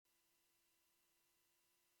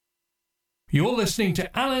You're listening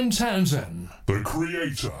to Alan Townsend, the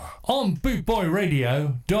creator, on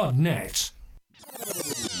bootboyradio.net.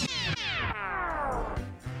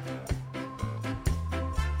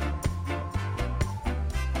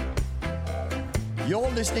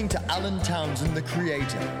 You're listening to Alan Townsend, the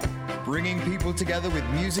creator, bringing people together with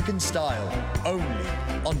music and style, only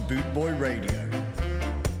on Bootboy Radio.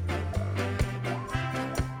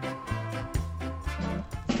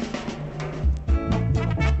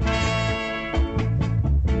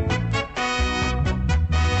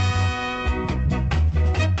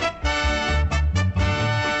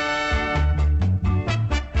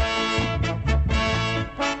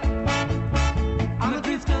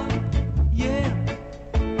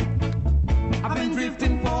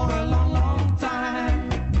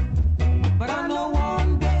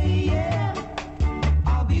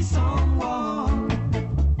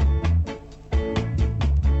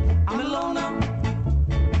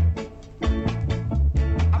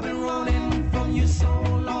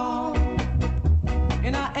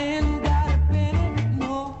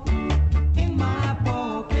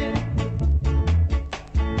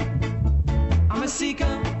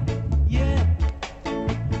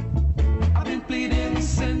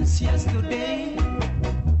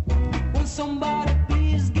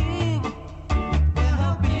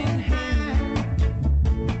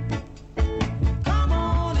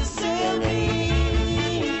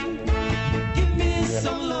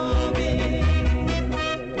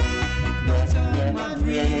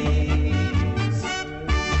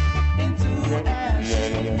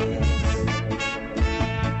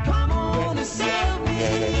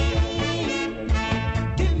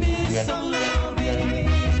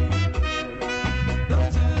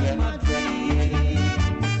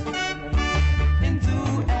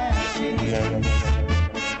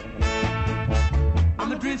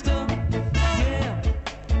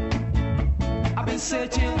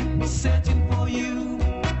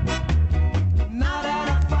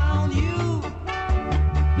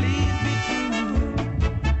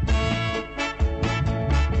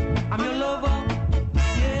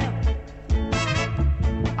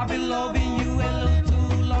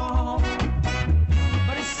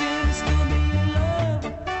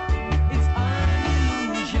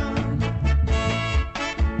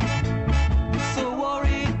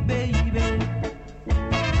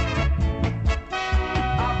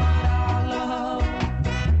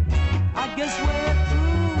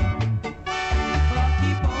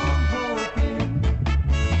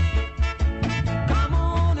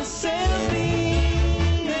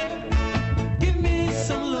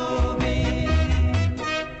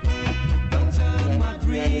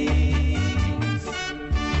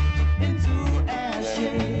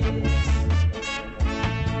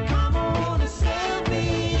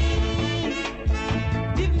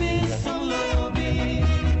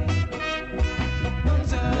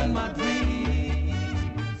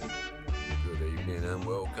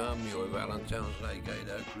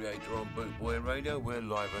 We're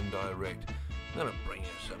live and direct. I'm going to bring you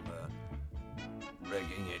some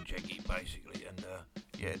reggae and jiggy basically, and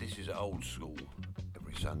yeah, this is old school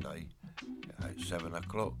every Sunday at 7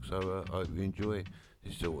 o'clock, so I hope you enjoy.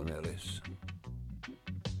 This is Alton Ellis.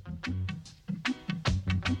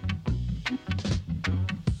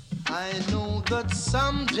 I know that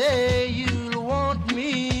someday you'll want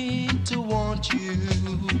me to want you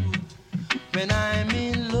when I'm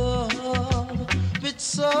in love with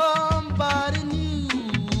somebody new.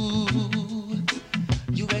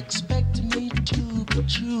 You expect me to be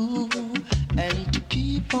true and to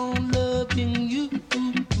keep on loving you.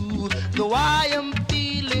 Though I am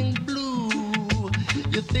feeling blue,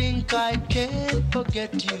 you think I can't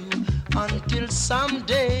forget you until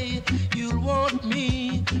someday you'll want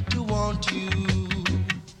me to want you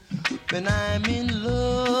when I'm in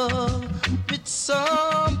love with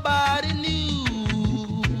somebody new.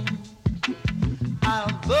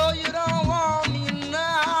 Although you don't want me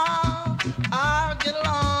now, I'll get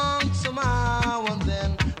along somehow, and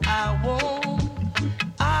then I won't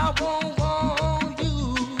want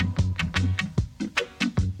you.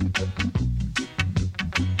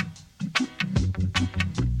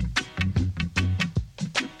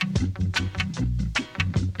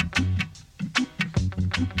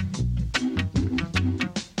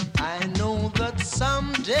 I know that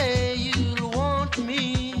someday you'll want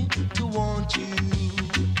me to want you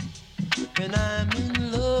when I'm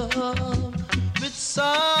in love with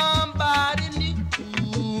somebody new.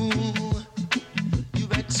 You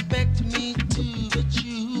expect me to be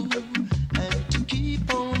true and to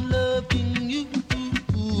keep on loving you.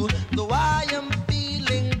 Though I am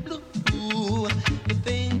feeling blue, you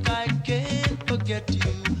think I can't forget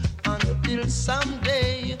you until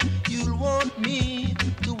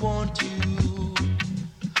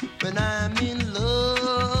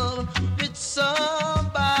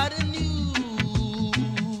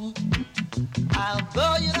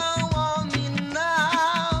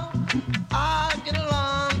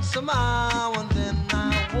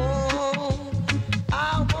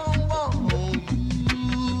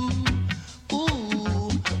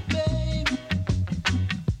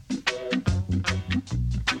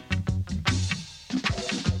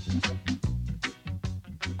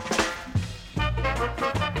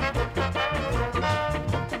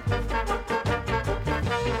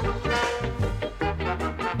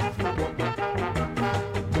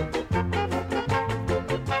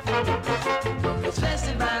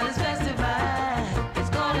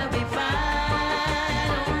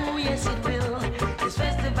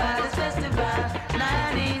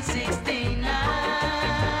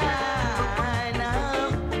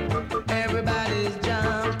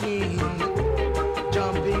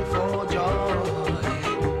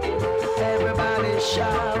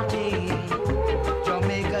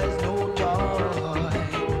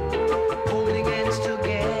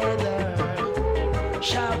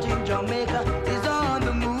Jamaica is on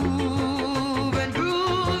the move and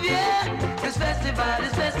groove, yeah. This festival,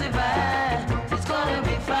 it's gonna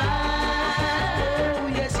be fine. Oh,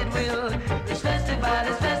 yes it will. This festival,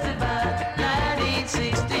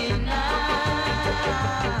 1969.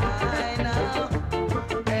 Now,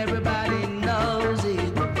 everybody knows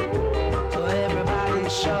it, so everybody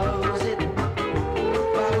shows it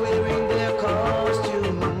by wearing their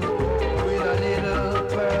costume with a little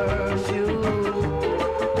perfume,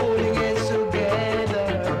 holding hands together,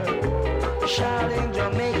 shouting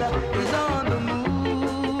Jamaica is on the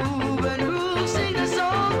move, and who sing a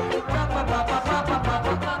song?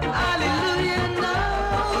 Hallelujah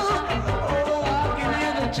now. Oh, I can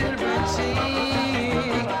hear the children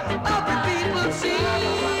sing, happy people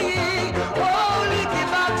sing. Oh, Licky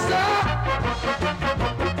Boxer.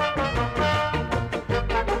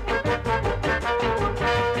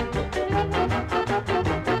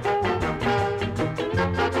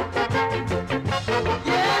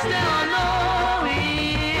 Yes, they all know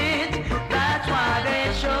it. That's why they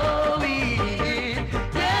show it.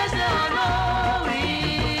 Yes, they all know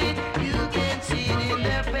it. You can see it in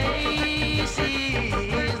their faces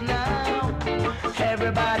now.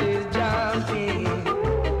 Everybody's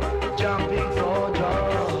jumping for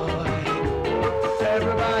joy.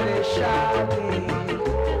 Everybody's shouting,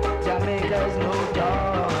 Jamaica's no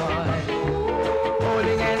joy.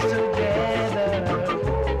 Holding hands together,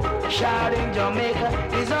 shouting Jamaica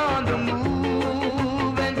is on the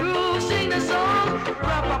move, and groove sing the song.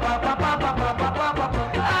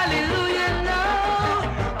 Hallelujah now.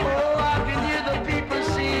 Oh, I can hear the people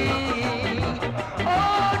sing.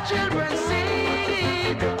 Oh, children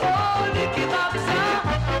sing. Oh, Licky Boxer.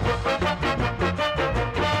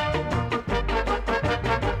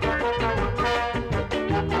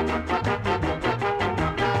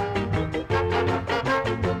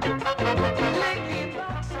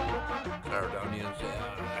 Caledonians,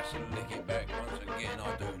 that's a lick it back once again. I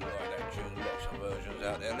do like that tune, lots of versions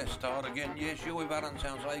out there. Let's start again. Yes, you're with Alan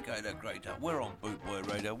Towns, aka The Greater. We're on Boot Boy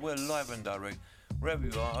Radio. We're live and direct. Wherever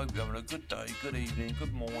you are, I hope you're having a good day, good evening,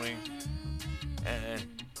 good morning, and,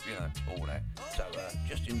 you know, all that. So,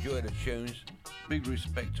 just enjoy the tunes. Big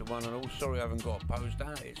respect to one and all. Sorry I haven't got a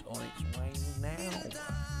poster. It's on its way now.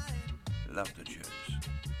 Love the tunes.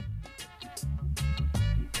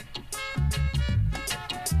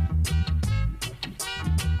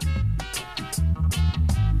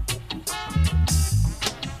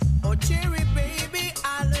 Oh, Cherry baby,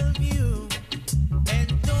 I love you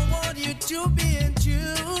and don't want you to be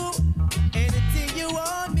untrue. Anything you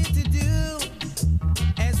want me to do,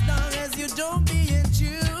 as long as you don't be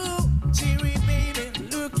untrue. Cherry baby,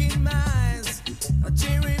 look in my eyes. Oh,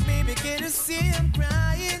 Cherry baby, can you see I'm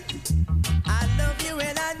crying? I love you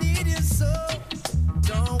and I need you so.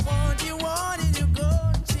 Don't want you wanting to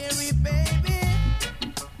go, Cherry baby.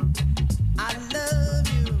 I love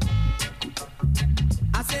you.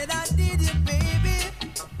 I said I need you, baby.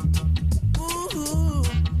 Ooh.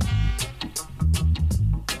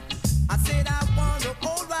 I said I want the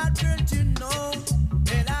whole wide world to know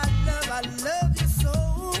that I love you so.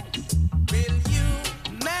 Will you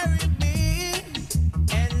marry me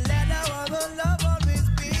and let our love always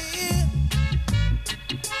be?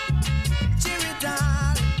 Cherry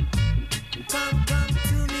darling, come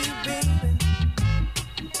to me, baby.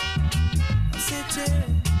 I said Cherry.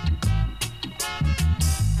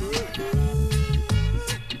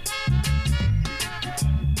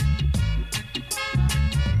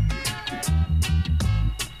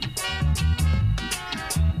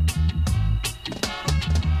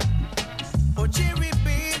 Oh, Cherry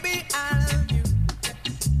baby, I love you.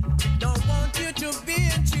 Don't want you to be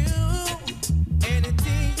untrue.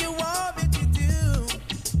 Anything you want me to do,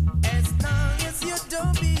 as long as you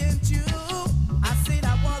don't be untrue. I said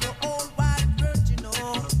I want the whole wide world to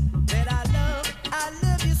know that I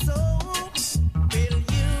love you so. Will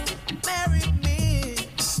you marry me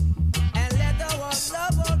and let our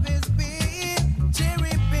love always be?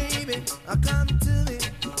 Cherry baby, come to me.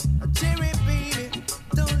 Cherry baby,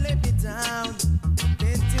 don't let me down.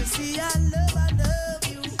 Can't you see I love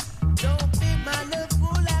you? Don't make my love go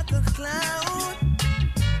like a clown.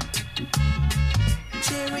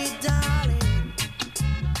 Cherry darling,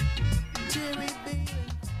 Cherry baby.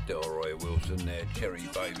 Delroy Wilson there, Cherry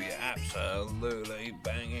Baby, absolutely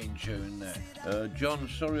banging tune there. John,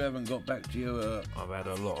 sorry I haven't got back to you. I've had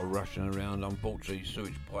a lot of rushing around. Unfortunately,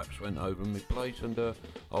 sewage pipes went over my place, and I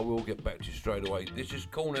will get back to you straight away. This is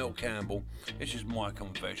Cornell Campbell. This is my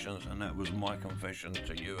confessions, and that was my confession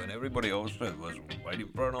to you and everybody else who was waiting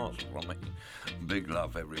for an answer from me. Big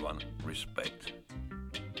love, everyone. Respect.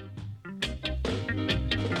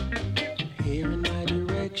 Here in my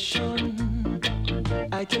direction. direction.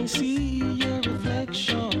 I can see your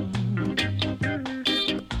reflection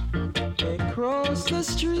across the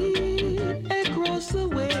street, across the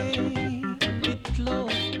way. It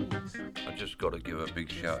close. I just got to give a big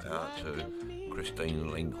shout out to Christine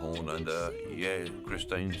Linghorn and yeah,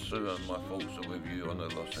 Christine Sue, and my thoughts are with you on the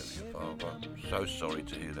loss of your father. So sorry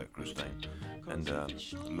to hear that, Christine, and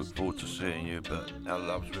look forward to seeing you, but our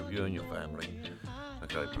love's with you and your family.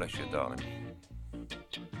 Okay, bless you, darling.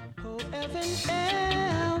 Oh, heaven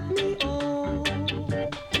help me, oh,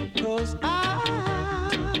 'cause I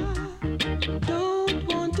don't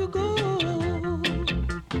want to go.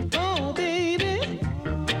 Oh, baby,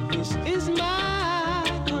 this is my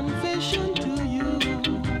confession to you.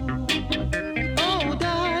 Oh,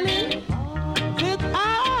 darling, that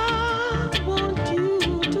I want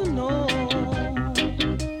you to know.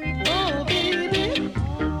 Oh, baby,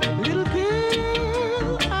 little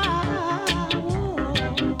girl, I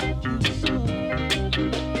want you so.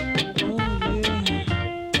 Oh, yeah.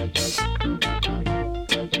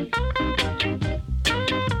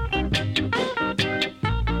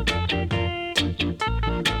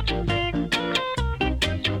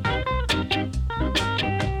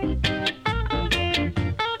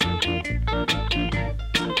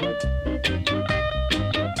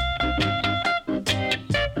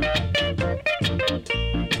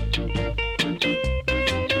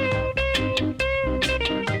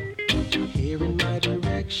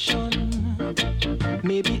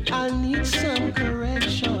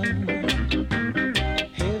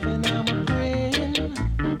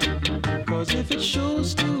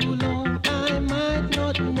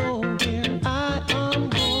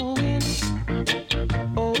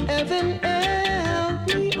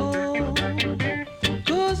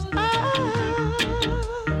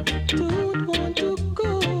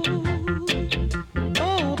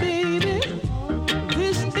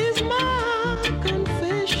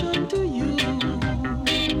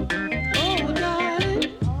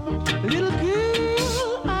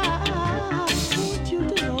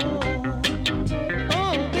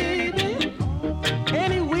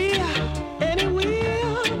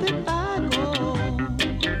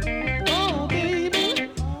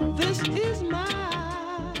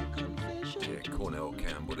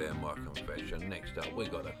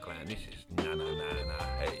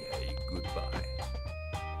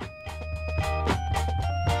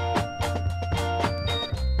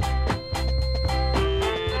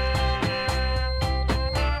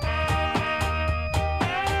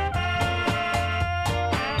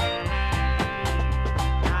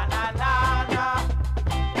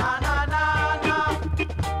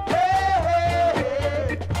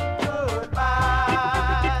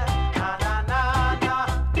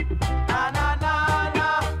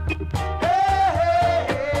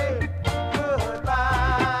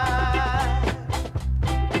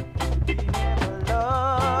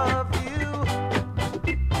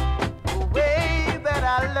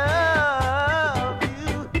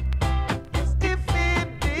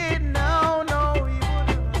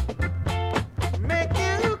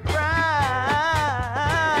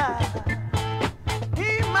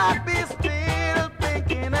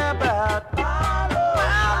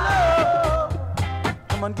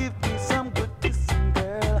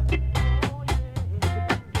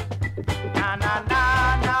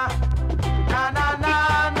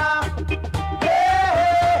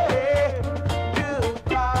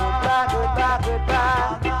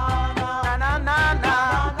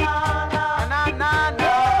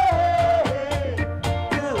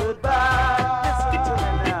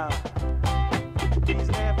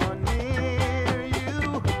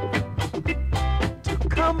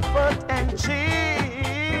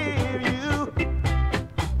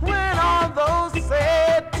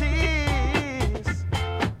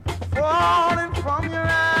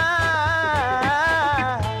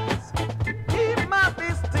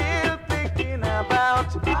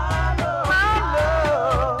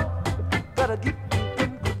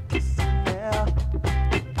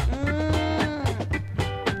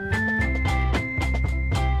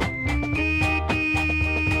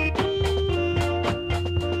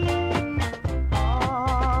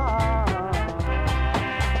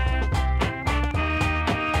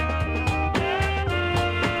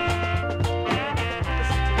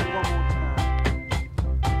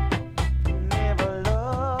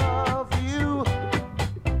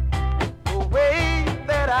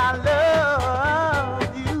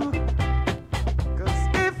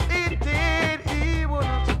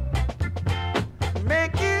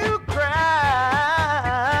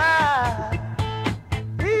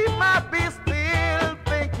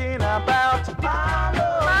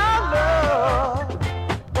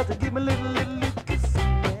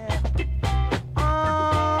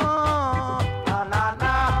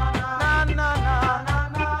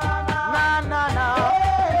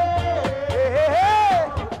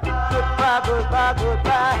 goodbye,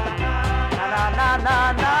 goodbye. Na na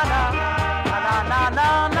na na na na na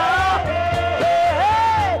na na. Hey,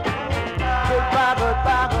 hey. Goodbye,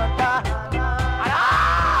 goodbye, goodbye.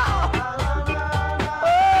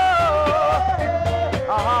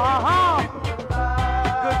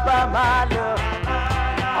 Goodbye, my love.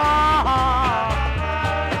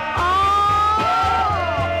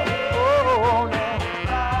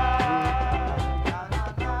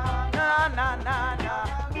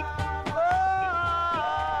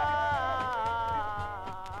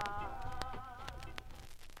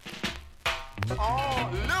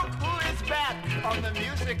 On the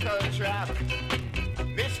musical track,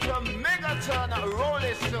 Mr. Megaton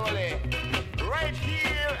Rolly Solly, right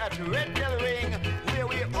here at Red Bell Ring, where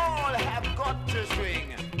we all have got to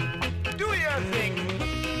swing. Do your thing.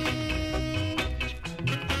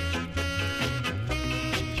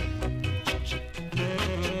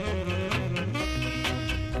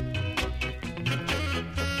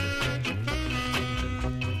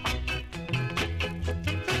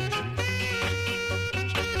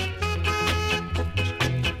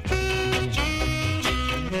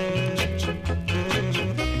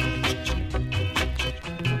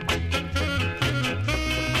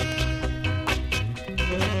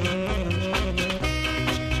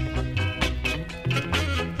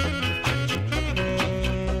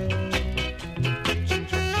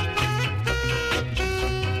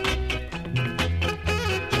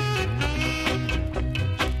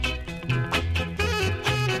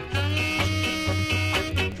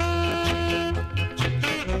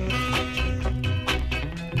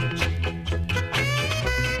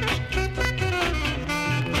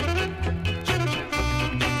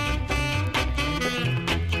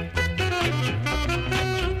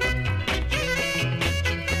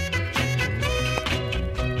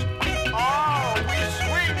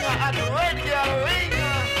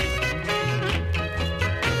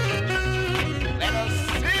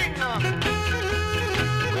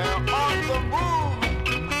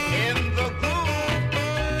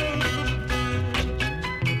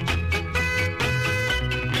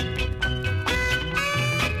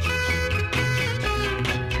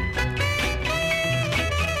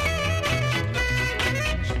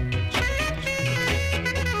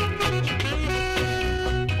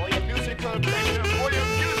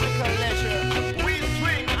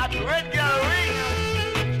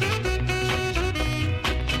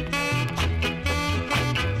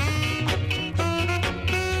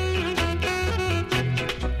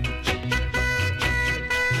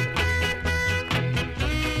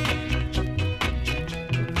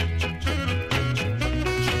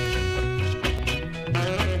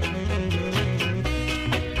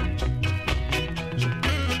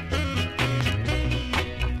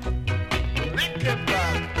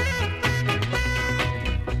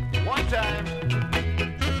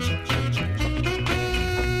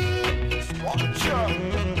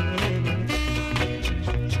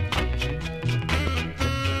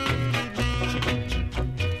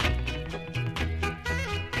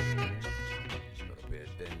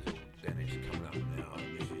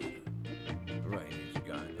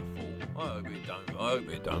 I hope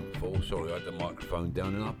it don't fall. Sorry, I had the microphone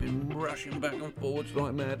down and I've been rushing back and forwards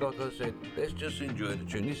like mad. Like I said, let's just enjoy the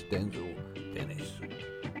tune. It's Denzel Dennis.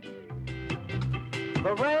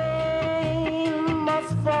 The rain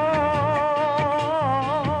must fall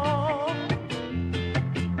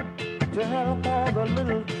to help all the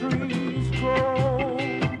little trees grow.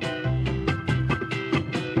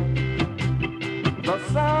 The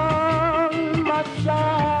sun must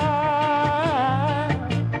shine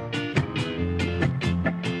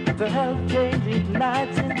to help change its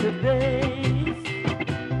nights into days.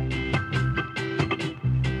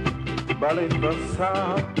 But if the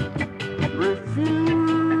sun refuse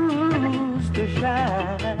to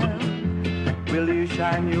shine, will you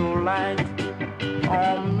shine your light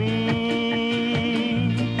on me?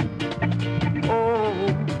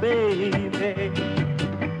 Oh, baby,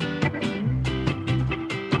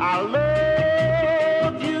 I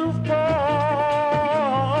love you for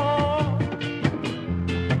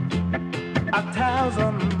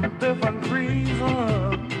 1,000 different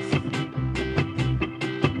reasons.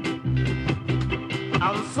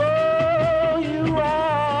 I'm so you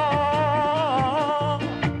are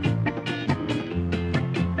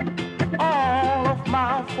all of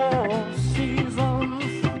my 4 seasons.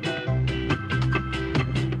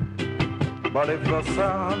 But if the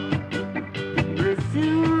sun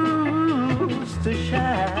refuses to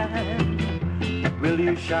shine, will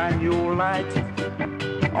you shine your light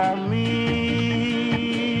on me?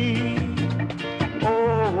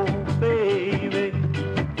 Oh, baby,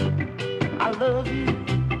 I love you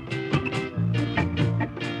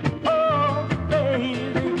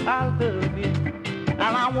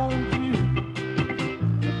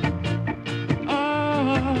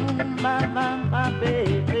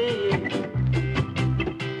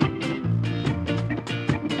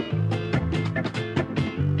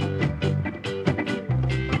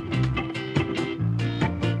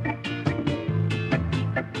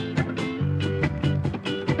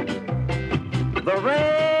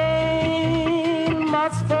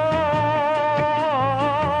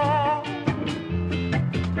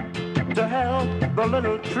the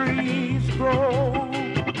little trees grow.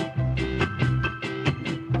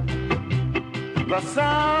 The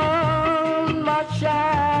sun must shine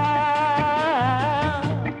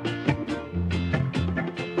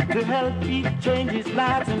to help each change his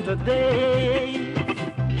nights into days.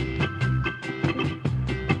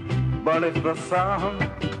 But if the sun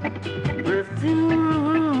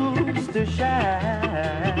refuses to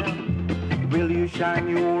shine, will you shine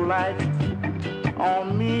your light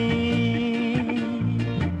on me?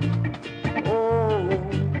 Oh,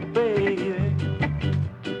 baby,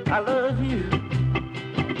 I love you.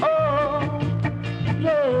 Oh,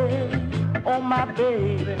 yeah, oh my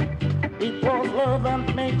baby, it was love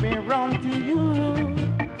that made me run to you.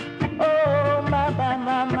 Oh, my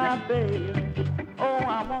baby, oh,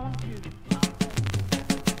 I want you.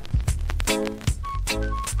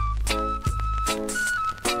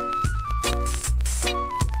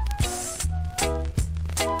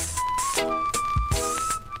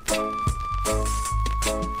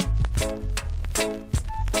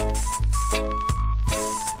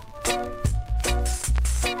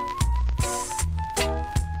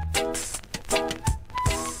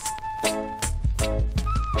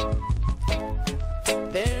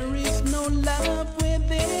 There is no love where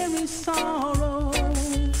there is sorrow,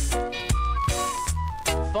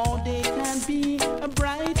 for there can be a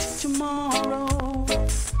bright tomorrow.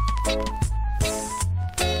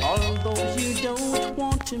 Although you don't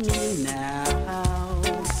want to me now,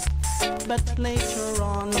 but later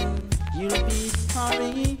on you'll be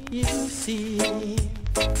sorry, you see.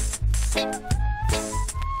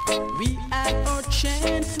 We had our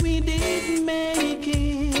chance, we didn't make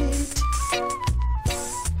it,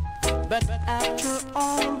 but after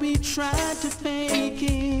all we tried to fake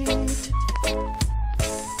it.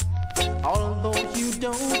 Although you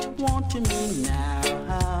don't want to me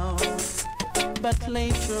now, but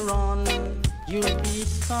later on you'll be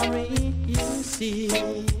sorry, you see.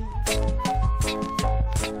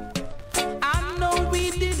 I know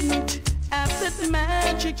we didn't have that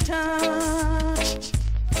magic touch.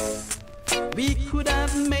 We could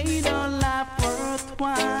have made our life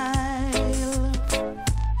worthwhile.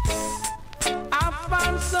 I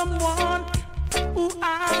found someone who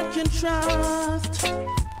I can trust,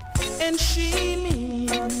 and she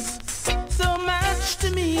means so much to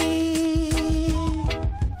me.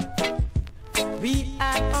 We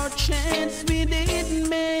had our chance, we didn't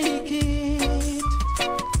make it,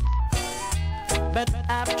 but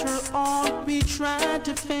after all we tried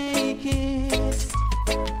to fake it.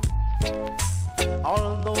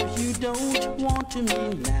 Although you don't want to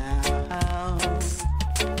me now,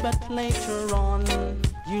 but later on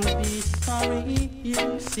you'll be sorry,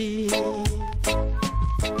 you see.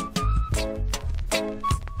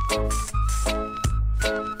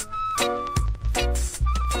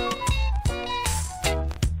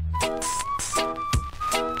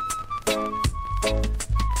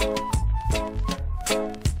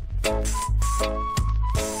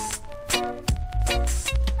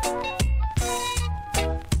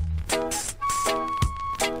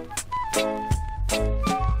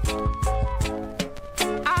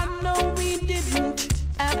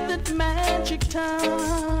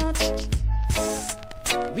 Touch.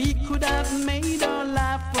 We could have made our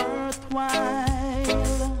life worthwhile.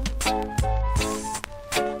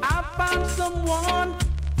 I found someone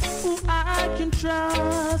who I can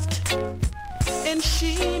trust, and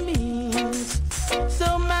she means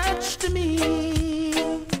so much to me.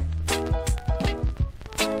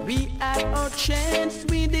 We had our chance,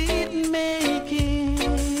 we didn't make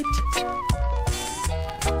it,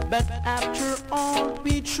 but after all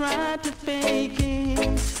we tried to fake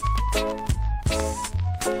it.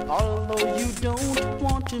 Although you don't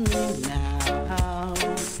want to me now,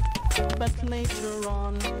 but later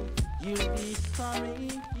on you'll be sorry.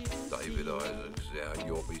 David Isaacs, yeah,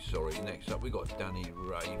 you'll be sorry. Next up we got Danny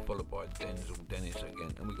Ray, followed by Denzel Dennis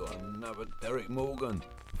again, and we got another Derek Morgan,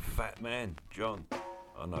 Fat Man John.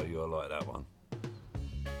 I know you'll like that one.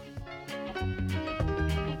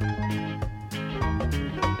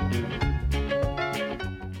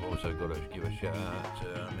 Also got to give a shout out to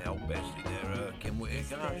my old bestie there, Kim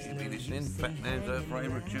Whittaker. She'll be listening. Fat Man's her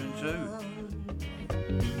favourite tune too.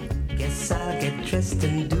 Guess I'll get dressed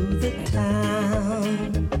and do the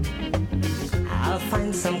town. I'll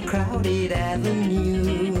find some crowded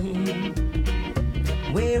avenue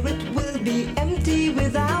where it will be empty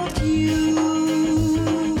without you.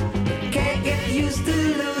 Can't get used to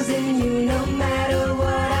losing you no matter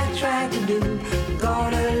what I try to do.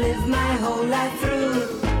 Gonna live my whole life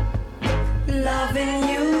through loving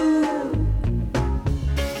you.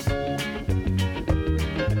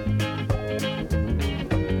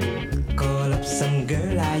 Call up some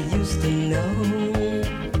girl I used to know.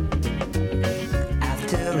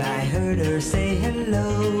 After I heard her say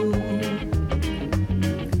hello,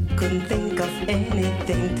 couldn't think of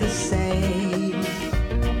anything to say.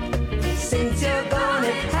 Since you're gone,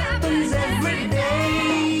 it happens every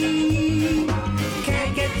day.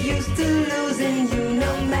 Can't get used to losing you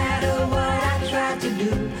no matter what I try to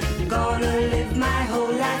do. Gonna live my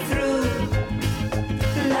whole life through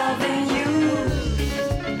loving you.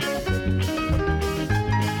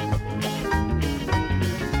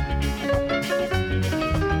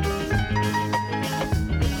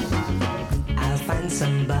 I'll find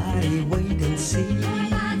somebody, wait and see.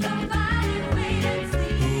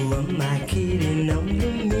 Who am I kidding?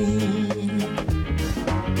 Only me.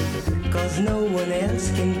 'Cause no one else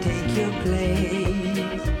can take your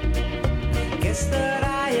place. Guess that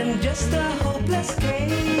I am just a hopeless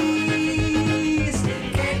case.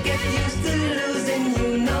 Can't get used to losing you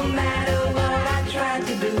no matter what I try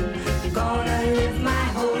to do. Gonna live my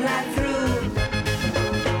whole life through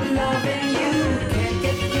loving you. Can't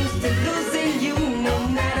get used to losing you no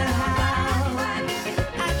matter how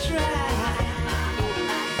I try.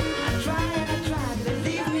 I try and I try.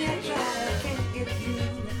 Believe me, I try. I can't get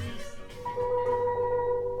used.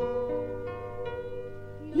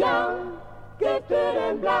 Young, gifted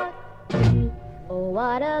and black. Oh,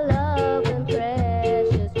 what a love and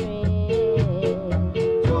precious dream.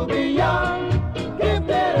 To be young,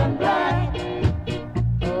 gifted and black.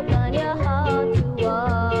 Open your heart to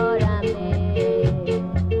what I mean.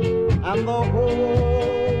 And the whole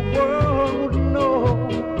world would know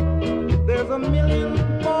there's a million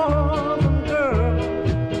boys and girls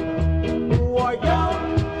who are young,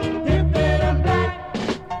 gifted and black,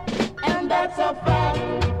 and that's a fact.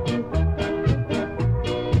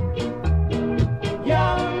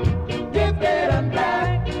 Young, gifted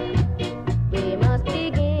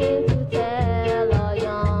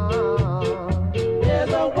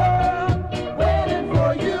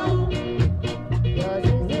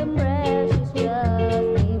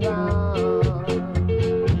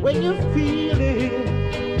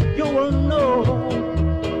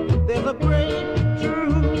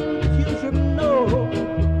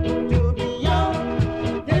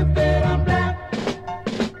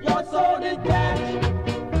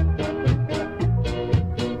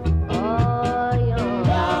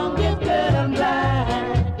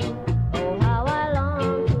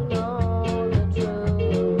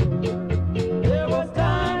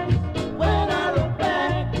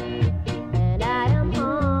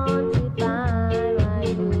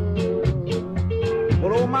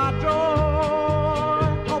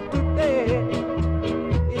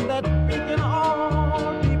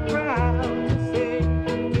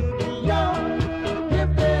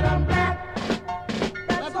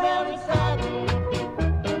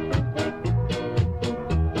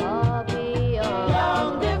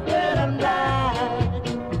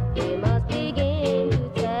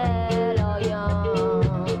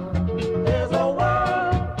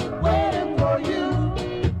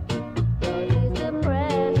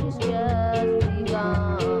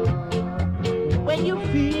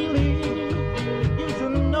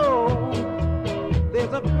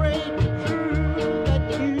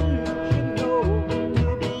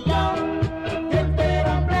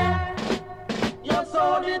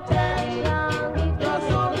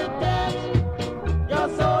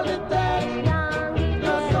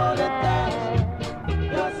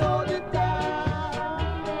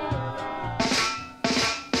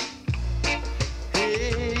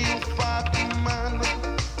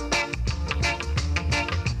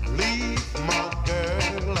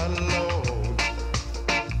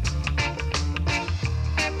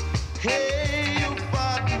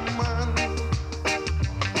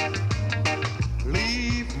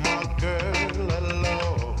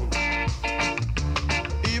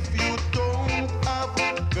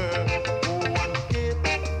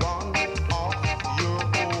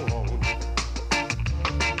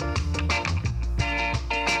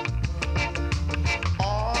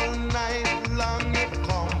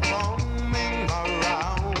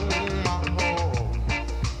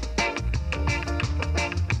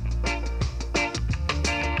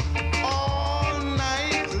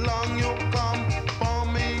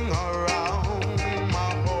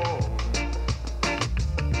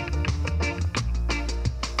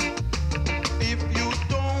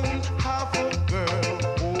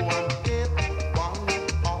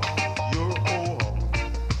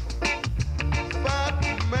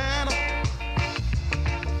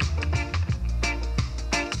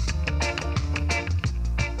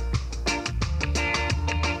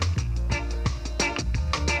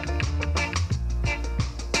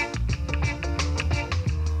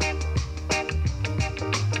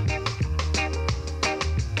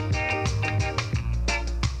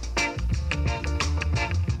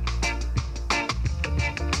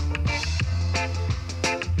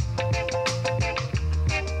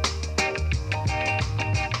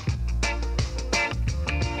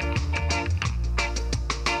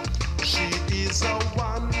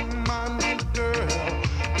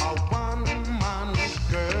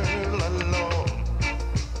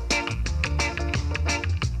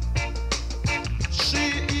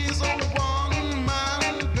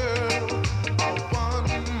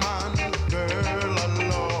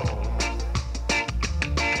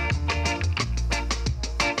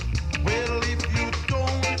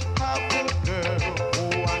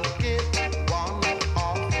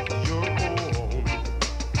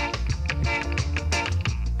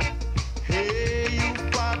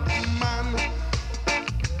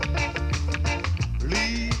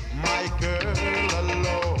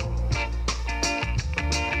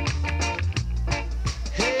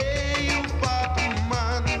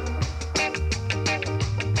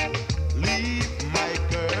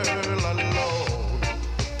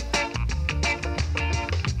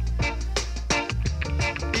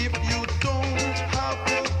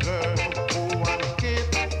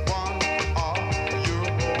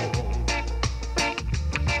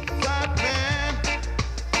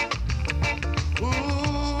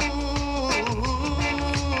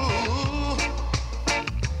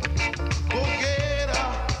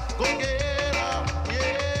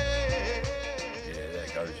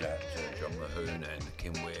Mahoon and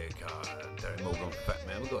Kim Wick, Derek Morgan, Fat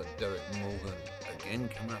Man. We've got Derek Morgan again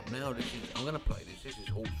coming up now. I'm going to play this. This is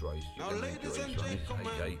Horse Race. You're going to enjoy this one. This is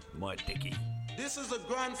AJ, My Dickie. This is the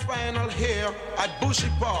grand final here at Bushy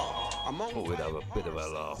Park. Thought we'd have a bit of a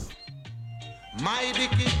laugh. My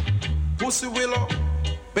Dickie, Pussy Willow,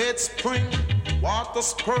 Bed Spring, Water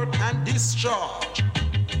Spurt and Discharge.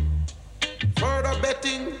 Further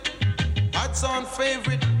betting, odds on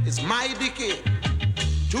favorite is My Dickie.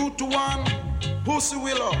 2-1, Pussy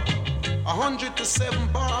Willow,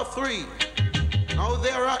 100-7 bar 3. Now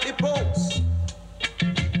there are the posts.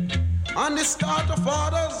 On the start of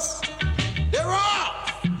orders, they're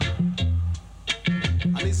off.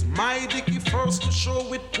 And it's My Dickie first to show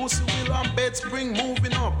with Pussy Willow and Bed Spring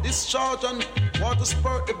moving up. Discharge and Water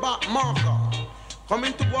Spurt the back marker.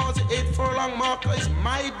 Coming towards the 8 furlong marker is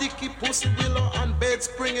My Dickie, Pussy Willow and Bed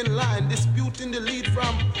Spring in line, disputing the lead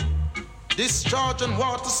from Discharge and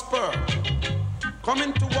Water Spurt.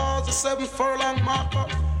 Coming towards the 7 furlong marker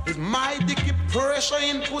is My Dickie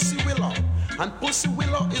pressuring Pussy Willow. And Pussy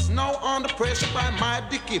Willow is now under pressure by My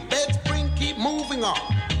Dickie. Bed Spring keep moving up.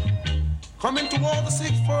 Coming towards the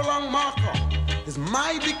 6 furlong marker is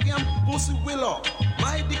My Dickie and Pussy Willow.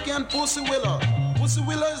 My Dickie and Pussy Willow. Pussy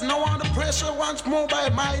Willow is now under pressure once more by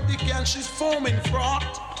My Dickie and she's foaming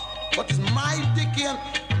fraught. But it's My Dickie and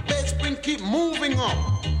Bed Spring keep moving up.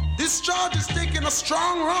 Discharge is taking a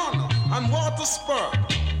strong run and Water Spurt.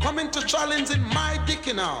 Coming to challenge in My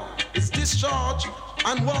Dickie now. It's Discharge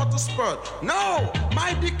and Water Spurt. No,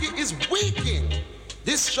 My Dickie is weakening.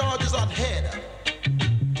 Discharge is ahead.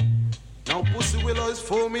 Now Pussy Willow is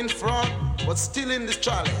foaming front, but still in the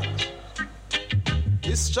challenge.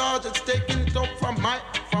 Discharge is taking it up from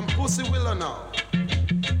Pussy Willow now.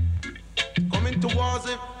 Coming towards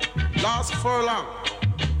it, last furlong.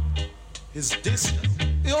 Is this?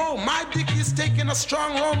 Yo, My Dickie is taking a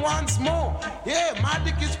strong run once more. Yeah, My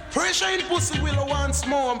Dickie is pressuring Pussy Willow once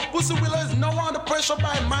more. And Pussy Willow is now under pressure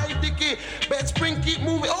by My Dickie. Bed Spring keep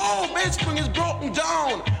moving. Oh, Bed Spring is broken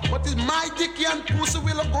down. But it's My Dickie and Pussy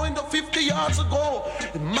Willow going to 50 yards ago.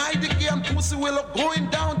 My Dickie and Pussy Willow going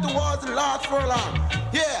down towards the last furlong.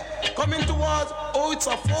 Yeah, coming towards, oh, it's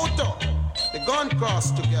a photo. They gone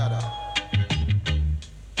cross together.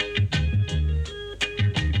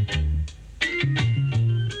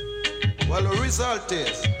 Well, the result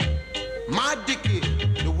is My Dickie,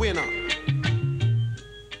 the winner.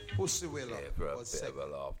 Pussy Willow. Yeah, for a bit of a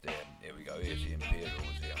laugh there. Here we go. Here's the Imperials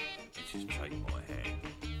here. This is Take My Hand.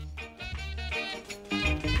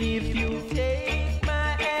 If you take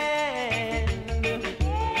my hand,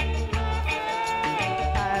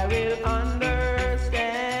 I will understand.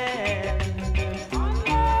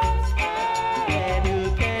 And you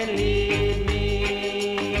can lead me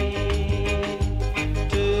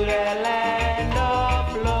to the land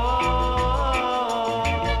of love.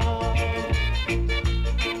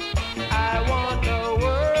 I want the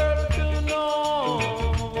world to know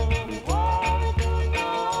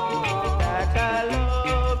that I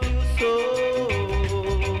love you so.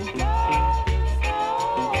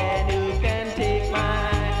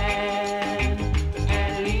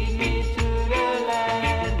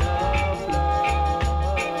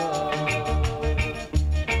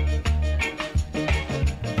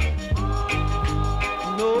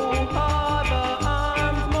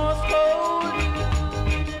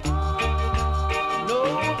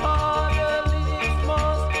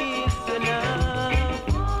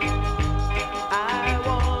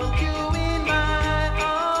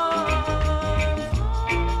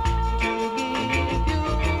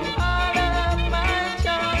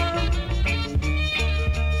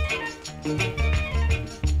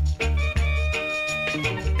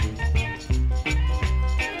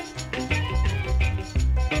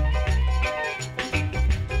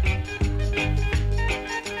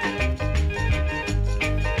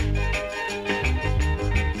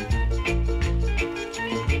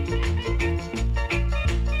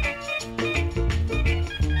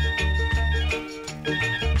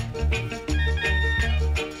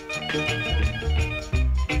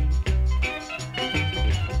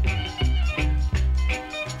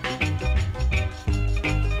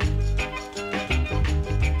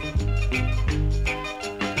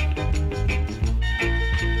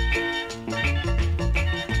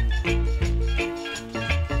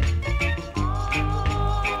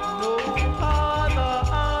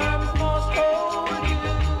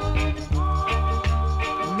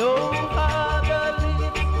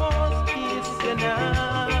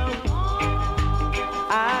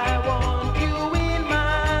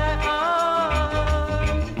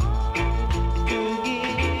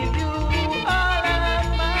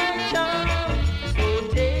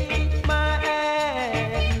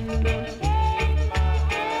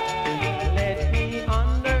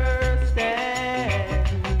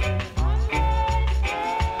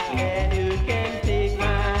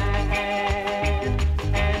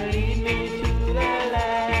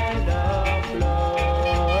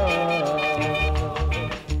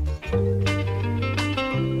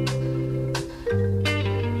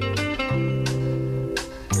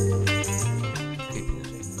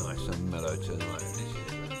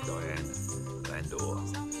 Landor.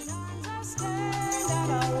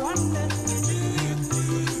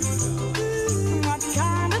 What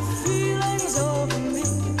kind of feelings over me?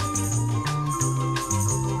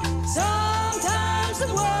 Sometimes the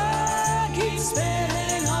world keeps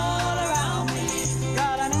spinning all around me.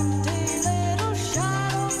 Got an empty little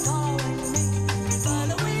shadow following me,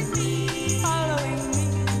 following me, following me,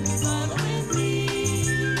 following me.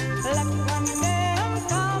 Left one day and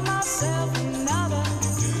found myself another.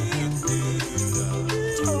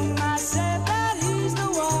 Told myself that he's the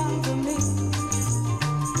one for me.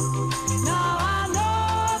 Now I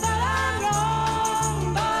know that I'm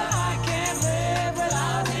wrong, but I can't live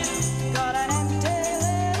without him. Got an empty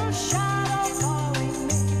little shadow following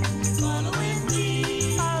me, following me,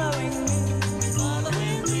 following me,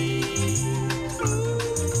 following me.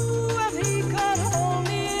 Ooh, if he could hold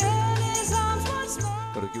me in his arms once more.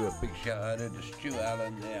 Got to give a big shout out to Stu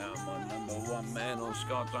Allen there, my number one man on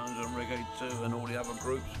Ska Tones and Reggae 2 and all the other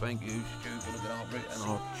groups. Thank you, Stu, for looking after it, and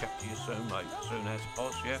I'll chat to you soon, mate. Soon as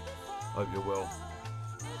boss, yeah? Hope you're well.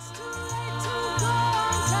 It's too late to go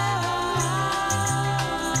and tell her.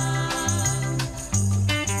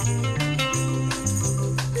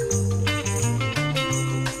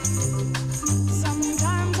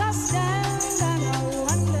 Sometimes I stand and I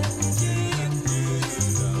wonder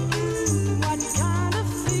what kind of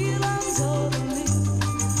feelings over me.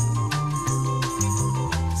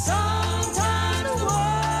 Sometimes the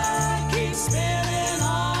world keeps spinning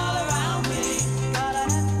all around me. Got an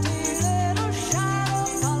empty little shadow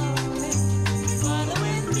following me,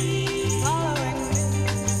 following me.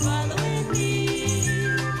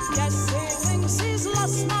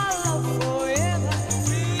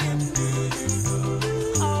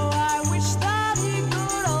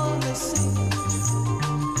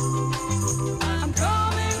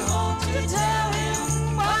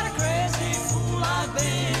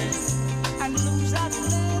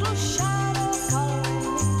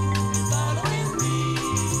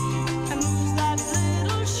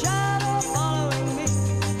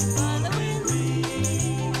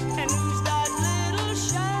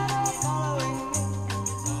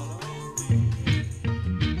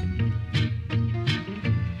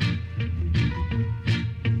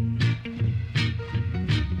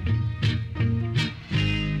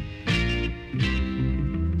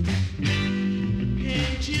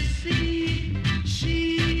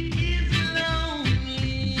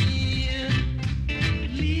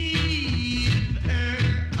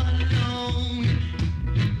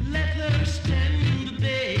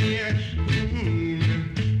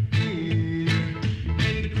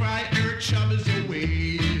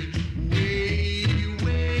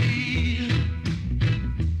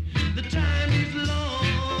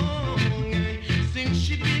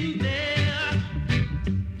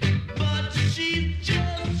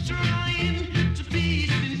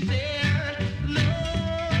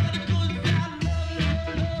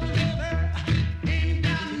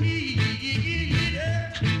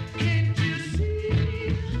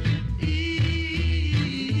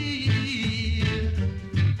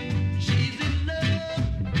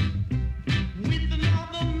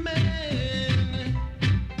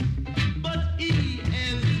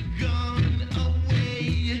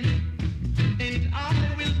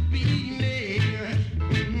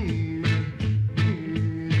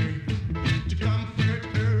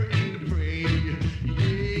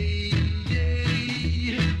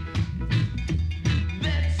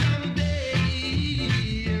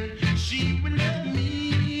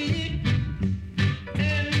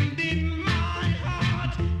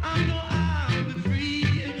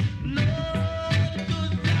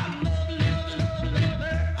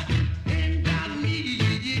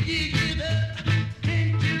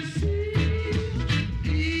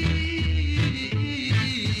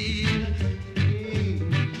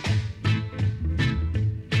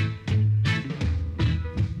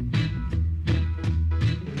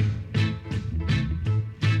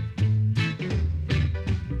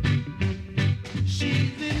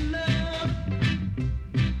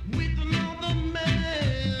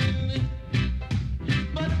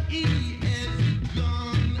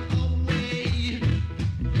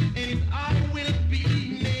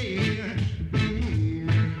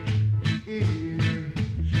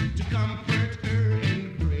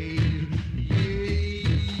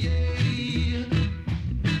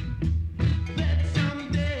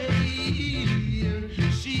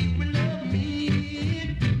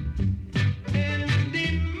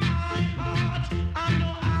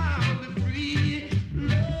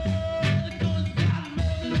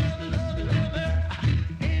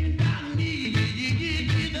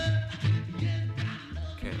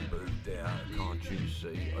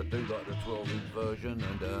 like the 12-inch version,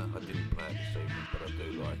 and I didn't play it this evening, but I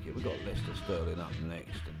do like it. We've got Lester Sterling up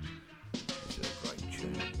next, and it's a great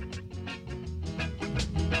tune.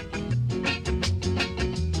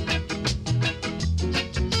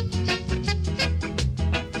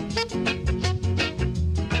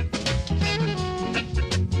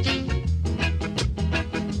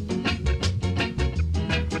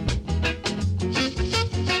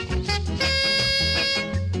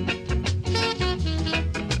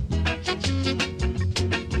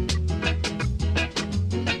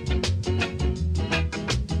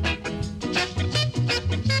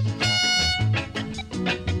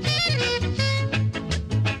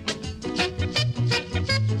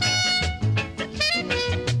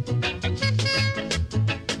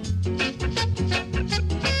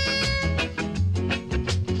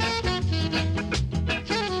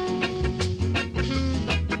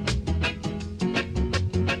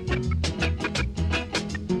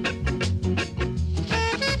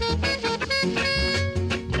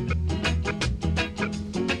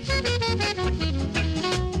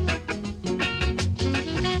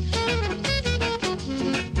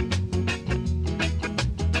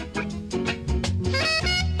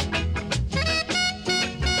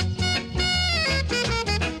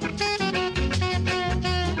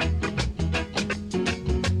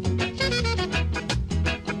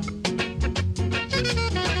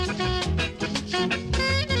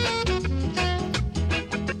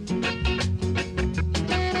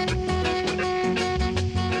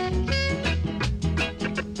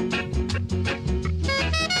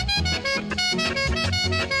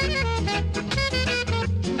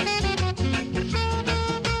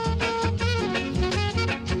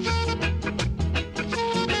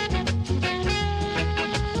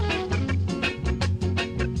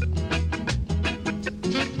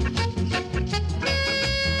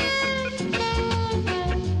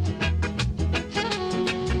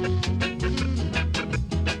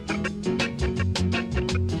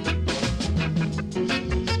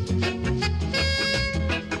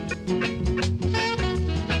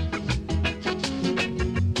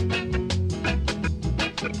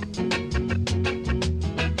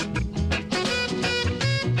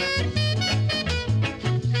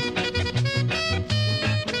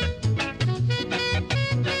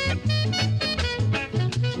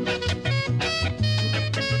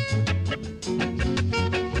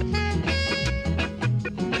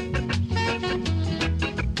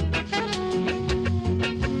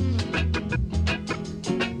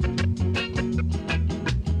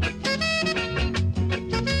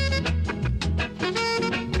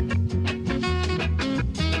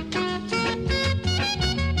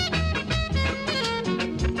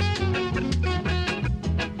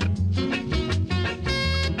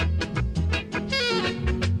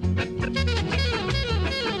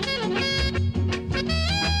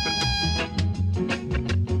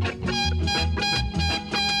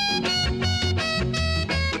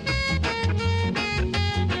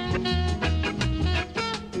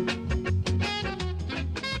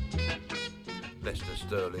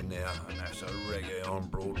 Sterling there, and that's a reggae on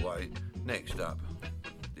Broadway. Next up,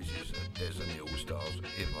 this is Des and the All-Stars,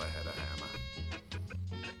 If I Had a Hammer.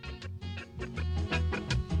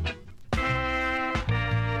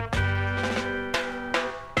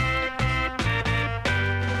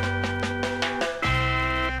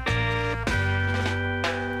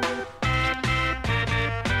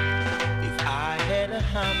 If I had a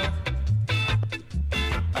hammer,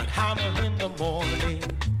 I'd hammer in the morning,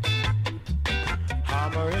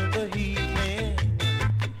 hammer in the evening,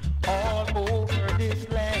 all over this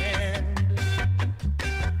land.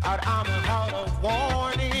 I'd hammer out a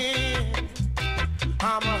warning,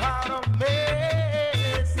 hammer out a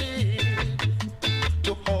message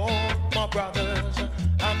to all my brothers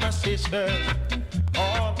and my sisters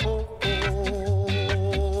all over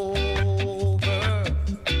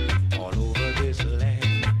this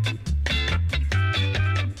land.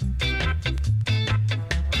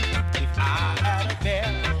 If I had a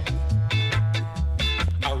bell,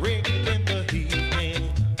 I ring it in the evening,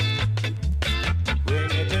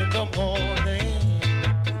 ring it in the morning,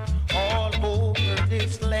 all over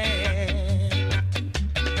this land.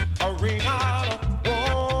 I ring out a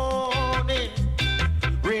warning,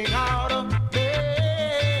 ring out a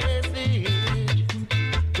message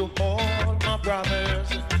to all my brothers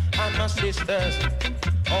and my sisters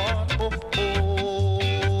all over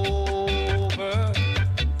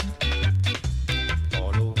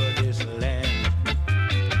this land.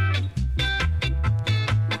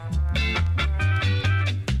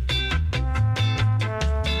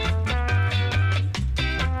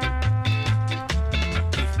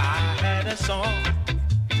 If I had a song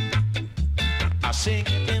I sing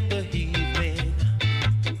it in the evening,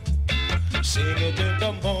 sing it in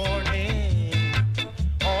the morning,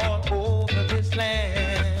 all over this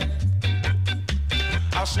land.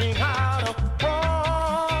 I'll sing out a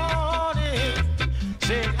warning,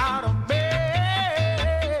 sing out a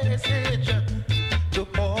message to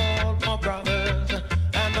all my brothers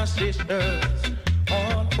and my sisters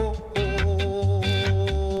all over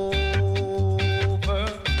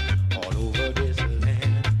this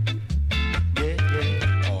land. Yeah,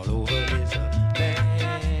 yeah, all over this land.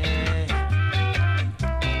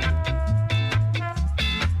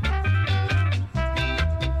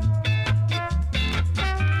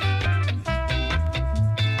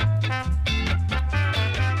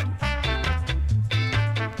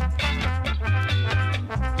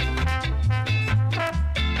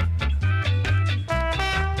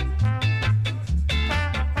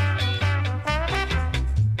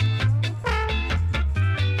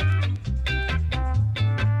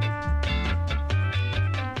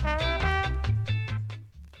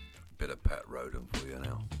 Bit of Pat Roden for you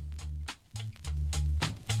now.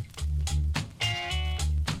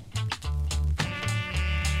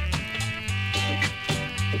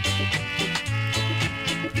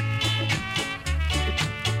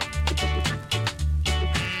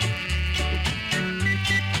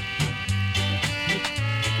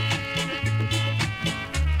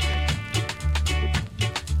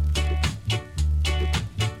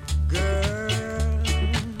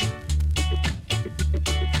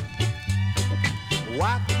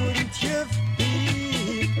 Why couldn't you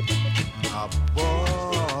be a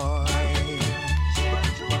boy?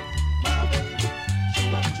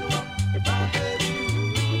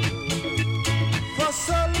 For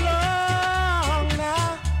so long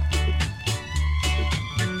now,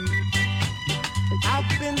 I've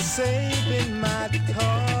been saving my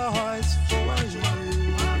toys for you.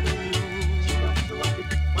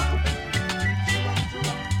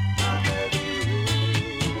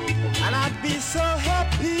 And I'd be so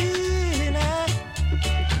happy now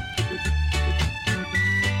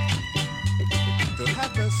to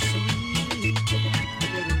have a sweet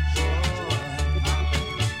little boy.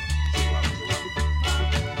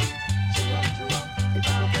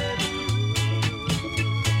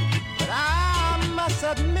 But I must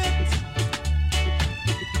admit,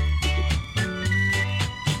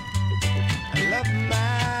 I love my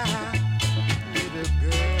little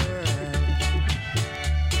girl.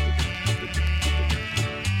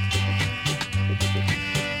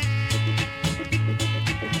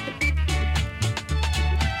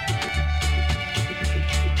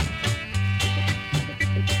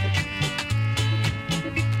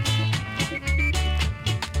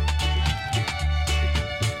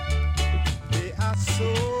 There are so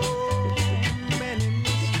many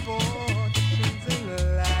misfortunes in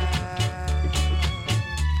life.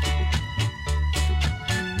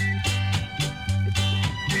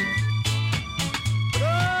 But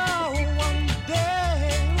oh, one day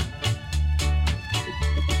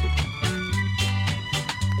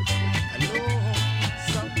I know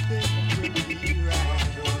something will be right.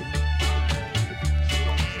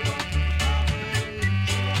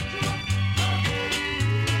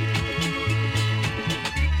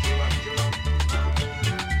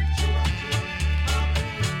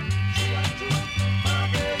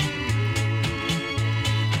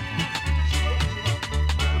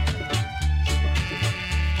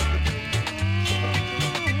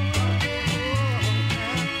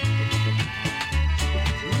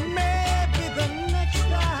 Maybe the next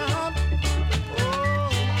time, oh,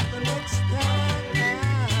 the next time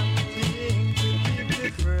things will be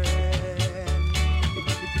different.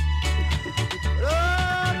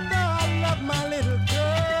 Oh, no, I love my little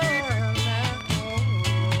girl now.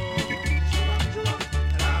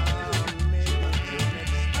 Maybe the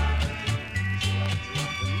next time.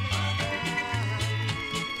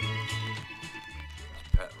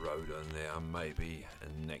 Pat Roden there, maybe,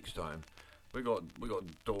 and next time. We got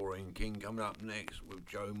Doreen King coming up next with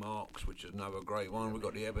Joe Marks, which is another great one. We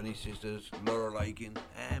got the Ebony Sisters, Laura Lakin,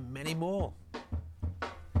 and many more.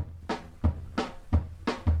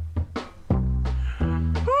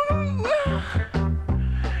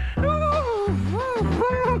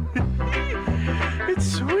 It's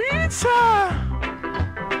sweet, sir.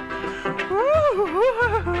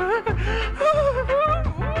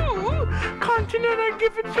 Continue to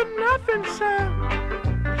give it for nothing, sir.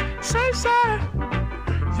 Say, sir,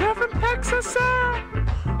 you're from Texas, sir?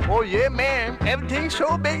 Oh yeah, man. Everything's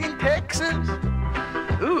so big in Texas.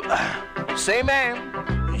 Ooh, say, man,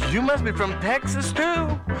 you must be from Texas too.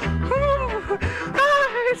 Ooh,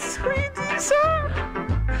 it's sweet, sir.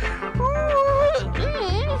 Ooh,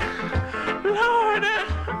 Lord. Lord.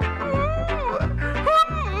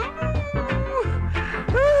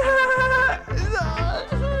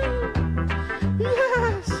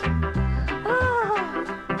 Yes.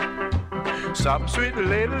 Some sweet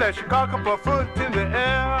lady, let you cock up her foot in the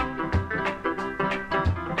air.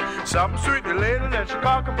 Some sweet lady, let you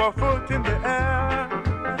cock up her foot in the air.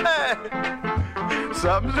 Hey.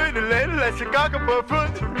 Some sweet lady, let you cock up her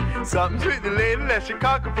foot. Some sweet lady, let you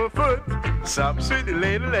cock up her foot. Some sweet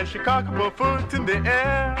lady, let you cock up her foot in the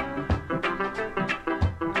air.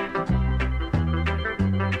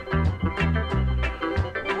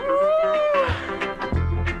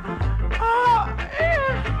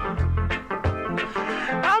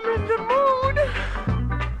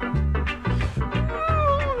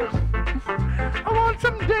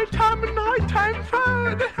 Daytime and nighttime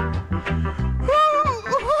food.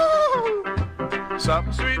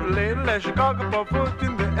 Some sweet lady, let you cock up her foot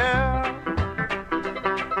in the air.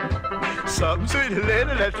 Some sweet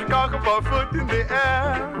lady, let you cock up her foot in the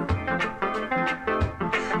air.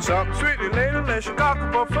 Some sweet lady, let you cock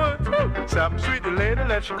up her foot. Some sweet lady,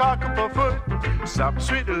 let you cock up her foot. Some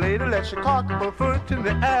sweet lady, let you cock up her foot in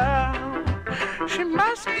the air. She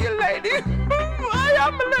must be a lady. I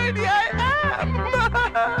am a lady, I am.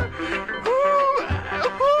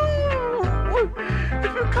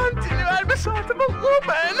 If you continue, I'll be sort of a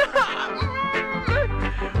woman.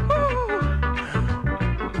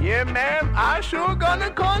 Yeah, ma'am, I sure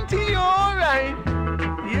gonna continue, all right.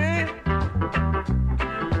 Yeah.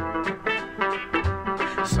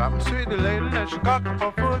 Some sweet lady, let you cock up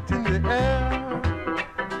her foot in the air.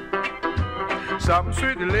 Some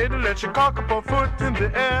sweet lady, let you cock up her foot in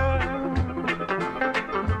the air.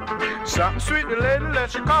 Some sweet lady,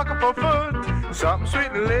 let you cock up her foot. Some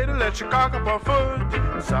sweet lady, let you cock up her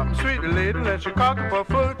foot. Some sweet lady, let you cock up her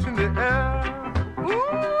foot in the air. Ooh.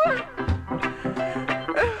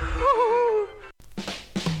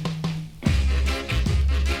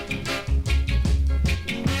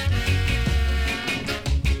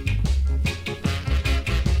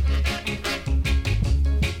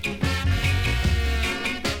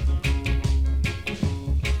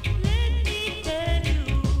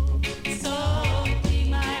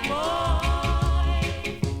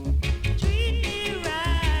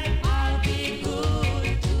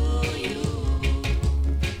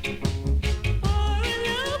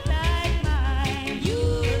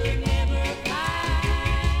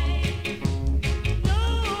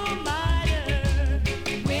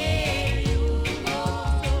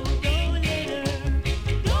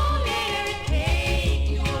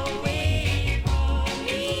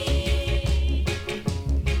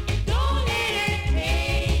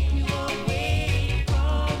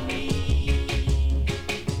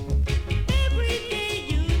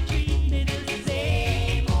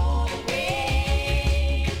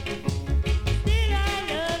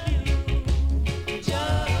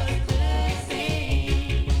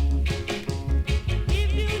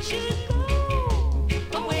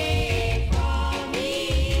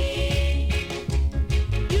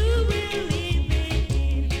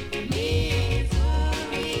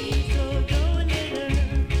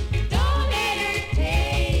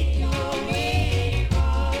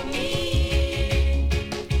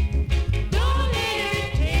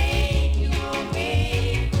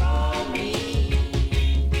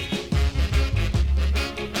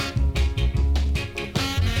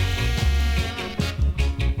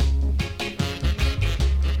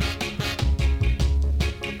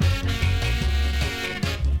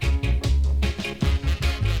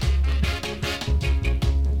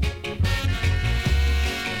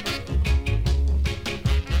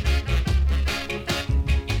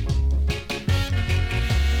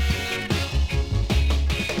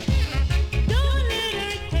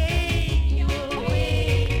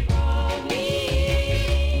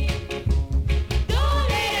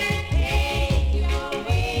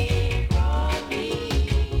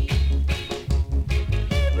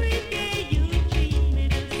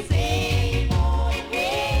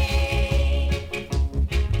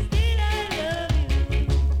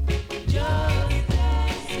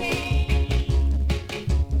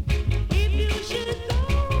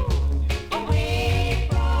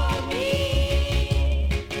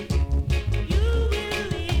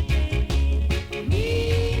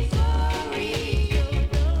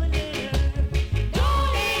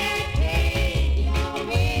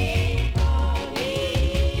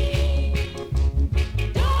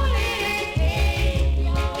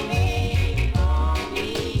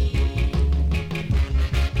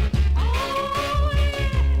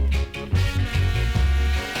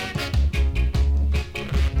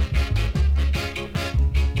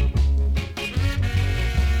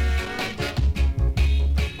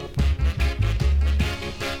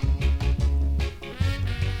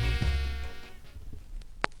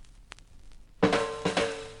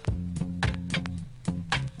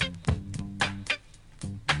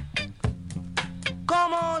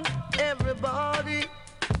 Come on, everybody,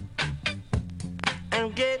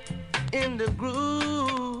 and get in the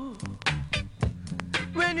groove.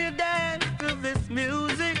 When you dance to this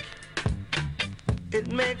music, it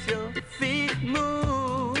makes your feet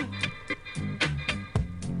move.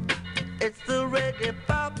 It's the reggae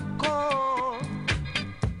popcorn.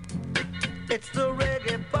 It's the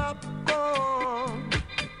reggae popcorn.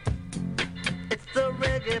 It's the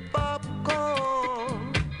reggae popcorn.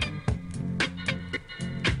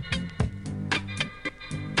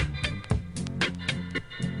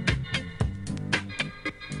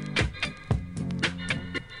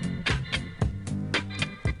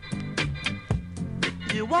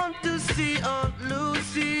 You want to see Aunt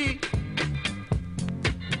Lucy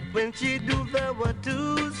when she do the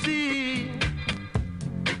Watusi.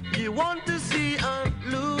 You want to see Aunt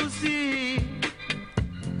Lucy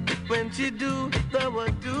when she do the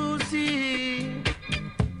Watusi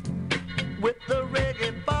with the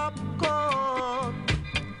reggae popcorn,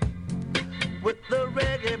 with the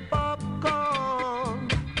reggae popcorn,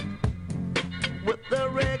 with the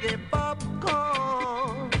reggae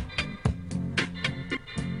popcorn.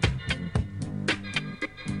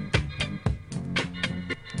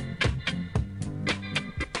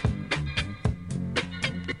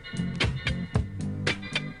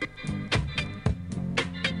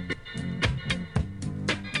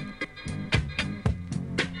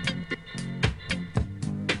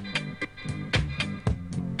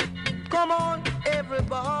 Come on,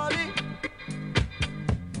 everybody,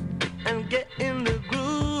 and get in the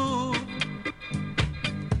groove.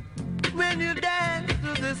 When you dance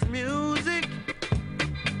to this music,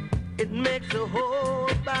 it makes the whole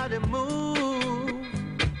body move.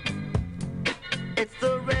 It's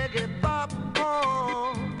the reggae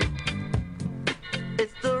popcorn.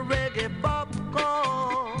 It's the reggae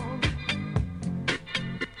popcorn.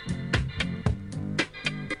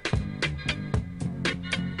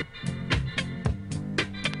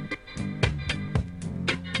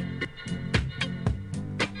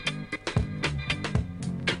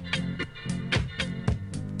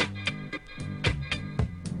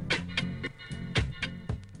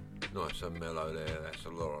 Nice and mellow there, that's a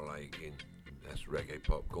lot of Lakin. That's reggae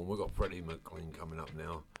popcorn. We've got Freddie McLean coming up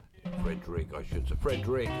now. Frederick, I should say.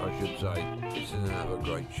 This is another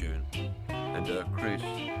great tune. And Chris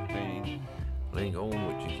Linghorn,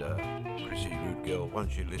 which is Chrissy Good Girl.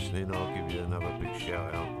 Once you're listening, I'll give you another big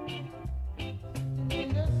shout out. In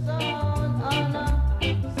the sun,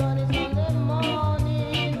 sun is on the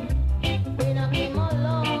morning. When I came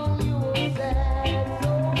along, you were sad,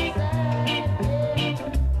 so sad, yeah.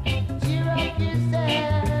 Cheer up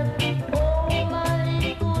yourself, oh my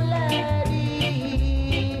little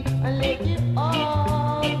laddie, and let it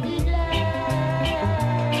all be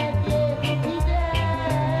glad, yeah, be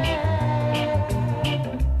glad.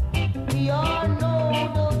 We all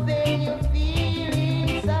know the pain you feel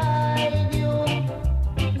inside you.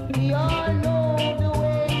 We all know the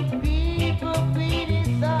way people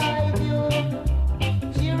criticize you.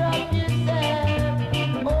 Cheer up yourself,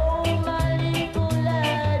 oh my little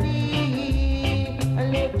laddie,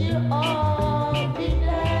 and let you all be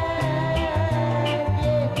glad,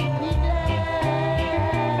 yeah, be glad.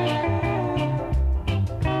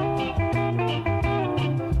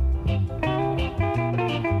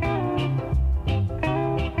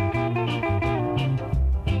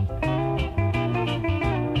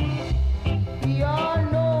 We all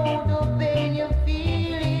know the pain you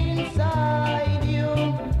feel inside you.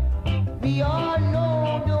 We all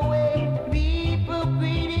know the way people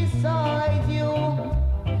criticize you.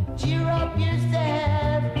 Cheer up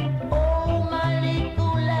yourself, oh my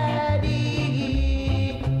little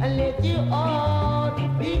laddie, and let you all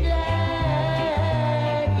be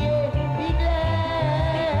glad, yeah, be glad.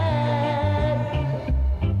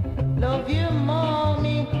 Love your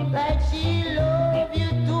mommy like she love you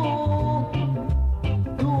too.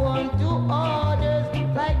 Do unto others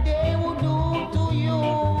like they would do to you.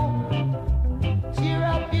 Cheer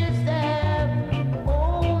up yourself,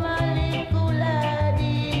 oh my little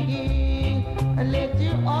laddie, and let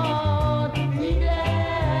you all be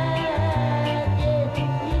glad, yeah, be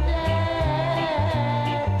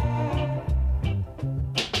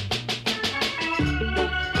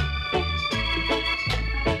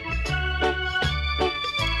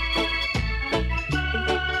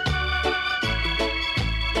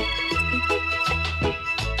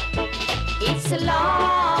It's a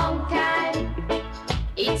long time,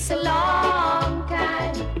 it's a long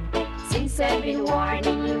time since I've been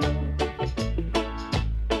warning you.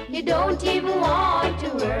 You don't even want to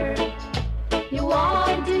work, you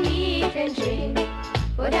want to eat and drink,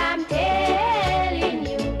 but I'm telling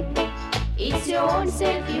you, it's your own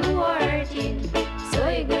self you are hurting, so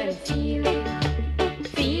you're gonna feel it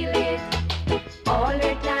all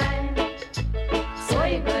the time. So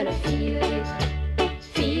you're gonna feel it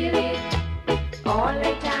all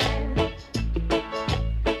the time.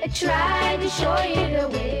 I try to show you the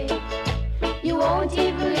way, you won't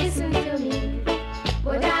even listen to me,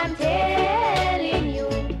 but I'm telling you,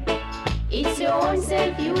 it's your own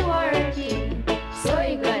self you are hurting, so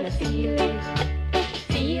you're gonna feel it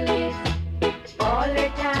all the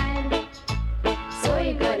time. So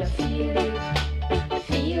you're gonna feel it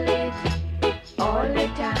all the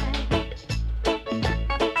time.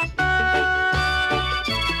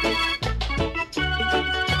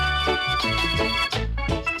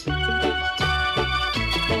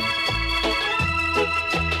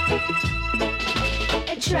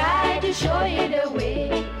 I try to show you the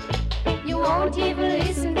way, you won't even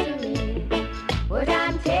listen to me, but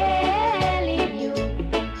I'm telling you,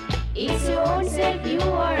 it's your own self you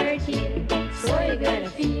are hurting, so you're gonna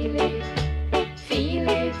feel it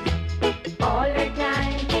all the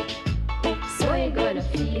time. So you're gonna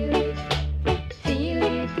feel it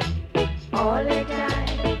all the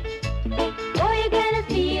time. Oh, you're gonna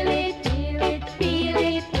feel it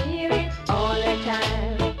all the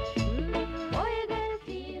time. Oh, you're gonna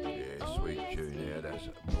feel it. Yeah, sweet tune here. That's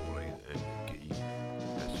Maureen and Kitty.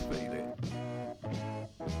 That's Feel It.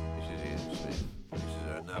 This is Ian Smith. This is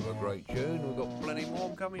another great tune. We've got plenty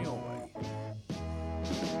more coming your way.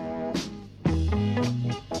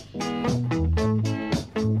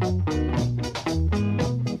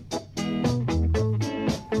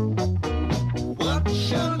 What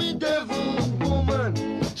shall the devil woman?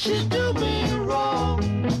 She do me wrong.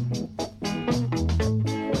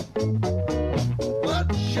 What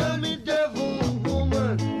shall the devil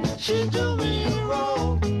woman? She do me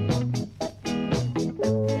wrong.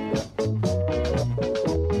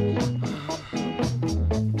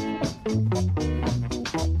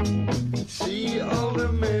 See all the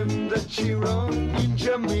men that she wrong in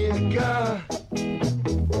Jamaica.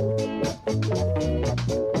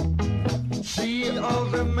 See all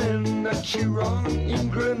the men that she wrong in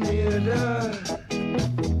Grenada.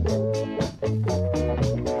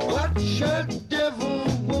 What shall devil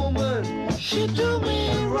woman? She do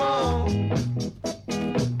me wrong.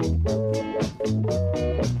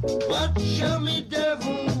 What shall me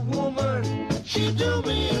devil woman? She do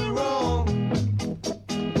me wrong.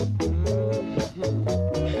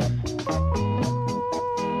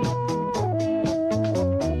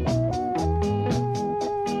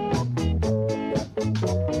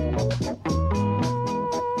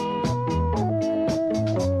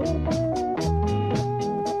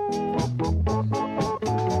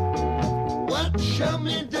 What shall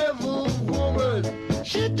me devil woman?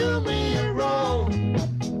 She do me wrong.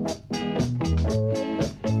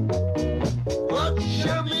 What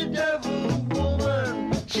shall me devil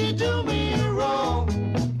woman? She do me wrong.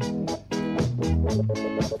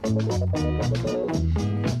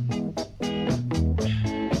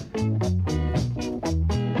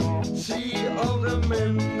 See all the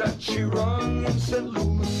men that she wrong in St.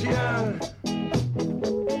 Lucia.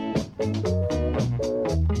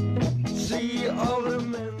 See all the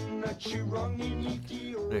men that she wrong in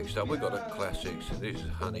Ethiopia. Next up, we've got the classics. This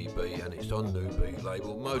is Honey Bee, and it's on New Bee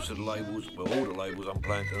label. Most of the labels, well, all the labels I'm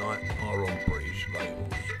playing tonight are on British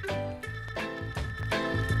labels.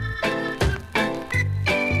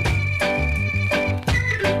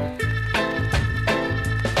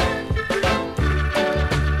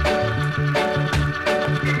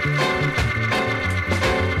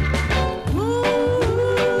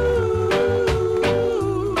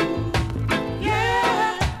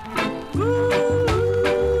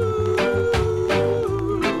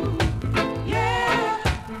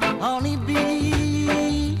 Honey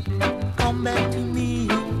bee, come back to me.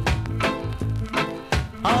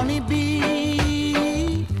 Honey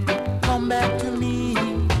bee, come back to me.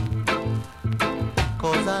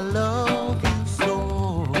 'Cause I love you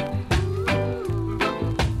so.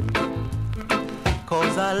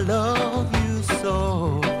 'Cause I love you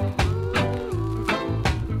so.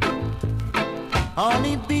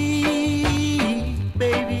 Honey bee,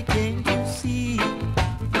 baby, can't you see?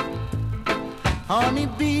 Honey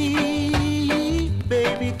bee,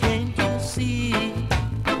 baby, can't you see?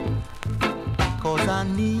 'Cause I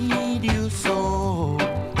need you so.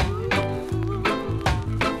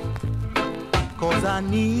 'Cause I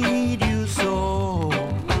need you so.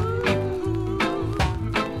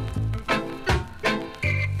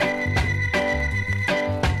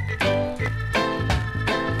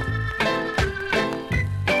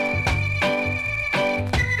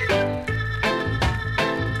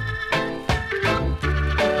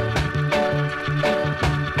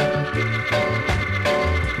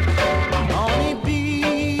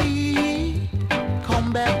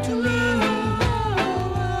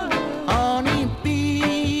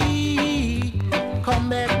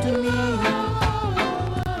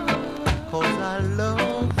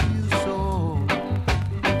 love you so,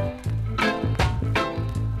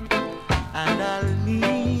 and I'll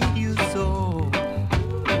need you so.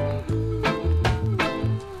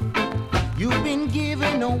 You've been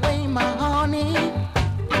giving away my honey to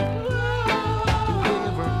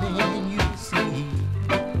every man you see.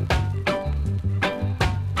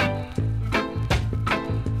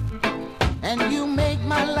 And you make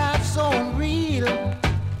my life so real.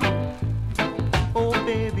 Oh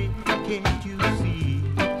baby, can't you see?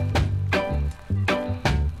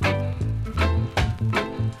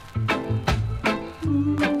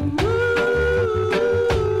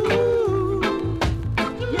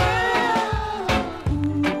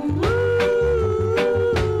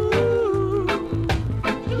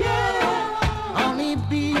 Honey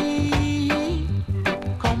bee,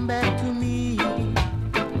 come back to me.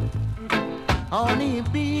 Honey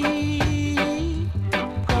bee,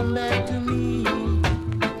 come back to me.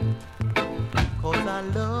 'Cause I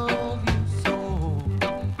love you so,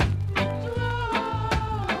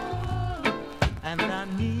 and I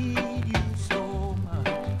need you so much.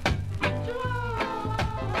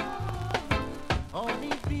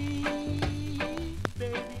 Honey bee,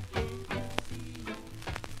 baby, can't you see?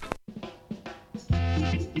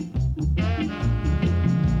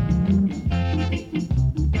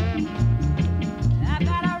 I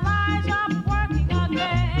gotta rise up working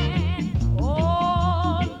again.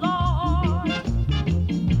 Oh Lord,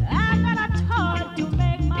 I gotta toil to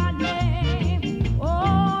make my name.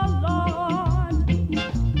 Oh Lord,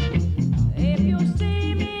 if you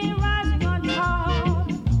see me rising on top,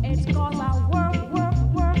 it's 'cause I work,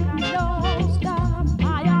 I don't stop.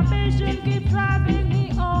 My ambition keeps driving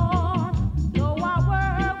me on, though I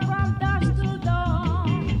work from dusk till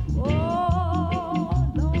dawn.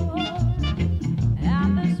 Oh Lord.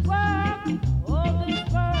 And this work,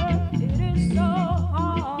 it is so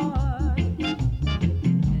hard.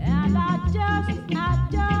 And I just can't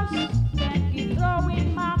keep throwing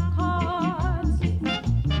my cards.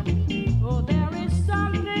 Oh, there is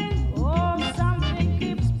something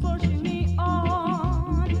keeps pushing me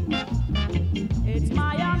on. It's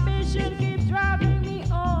my ambition keeps driving me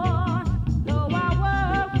on, though I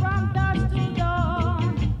work from dusk till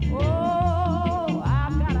dawn. Oh,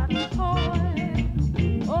 I've got a toil.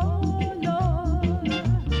 Oh Lord.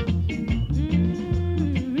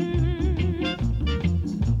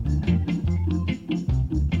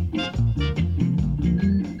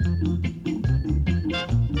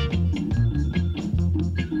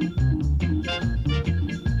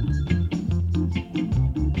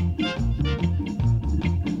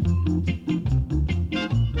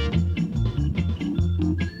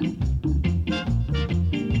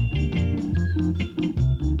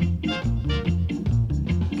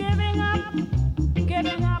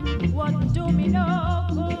 Giving up wouldn't do me no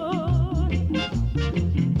good.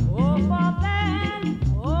 Oh for then,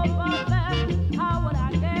 how would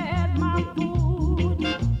I get my food?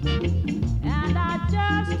 And I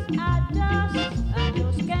just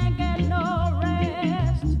can't get no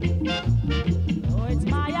rest. Oh, it's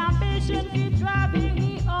my ambition keep driving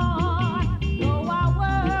me on, though I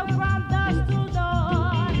work from dusk till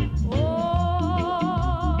dawn. Oh,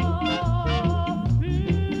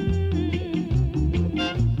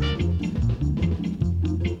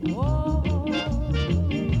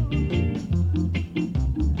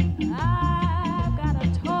 I've got a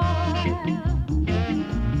toil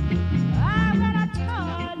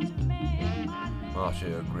to make my name.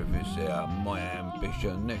 Marcia Griffiths there, My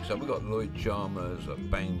Ambition. Next up, we've got Lloyd Chalmers,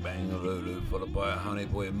 Bang Bang Lulu, followed by a Honey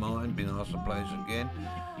Boy of Mine. Been asked to play this again.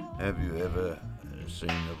 Have you ever seen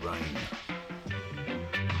the rain?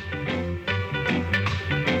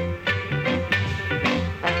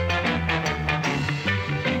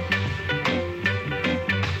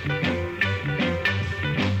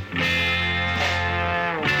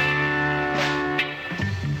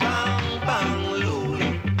 Bang, bang,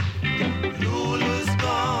 Lulu. Lulu's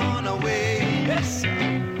gone away. Yes, sir.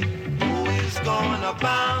 Who is gonna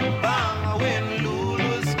bang, bang when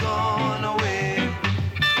Lulu's gone away?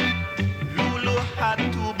 Lulu had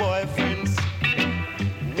two boyfriends.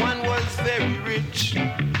 One was very rich,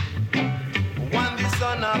 one the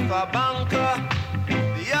son of a banker,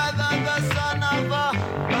 the other the son of a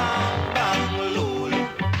bang, bang, Lulu.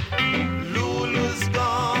 Lulu's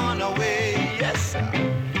gone away. Yes, sir.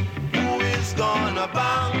 Who is gonna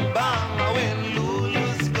bang, bang when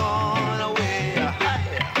Lulu's gone away? Hi.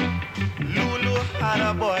 Lulu had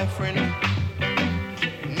a boyfriend,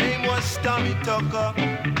 name was Tommy Tucker.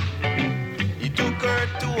 He took her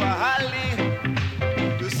to a alley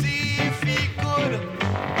to see if he could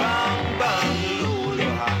bang, bang Lulu.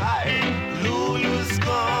 Hi. Lulu's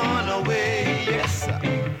gone away.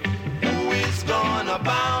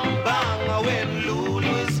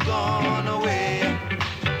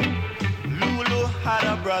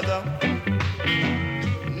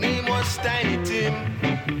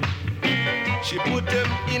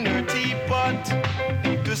 in her teapot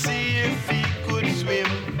to see if he could swim.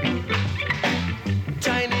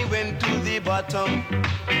 Tiny went to the bottom,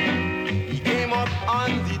 he came up on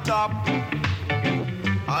the top.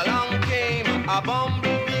 Along came a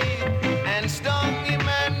bumblebee and stung him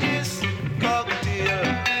and his cocktail.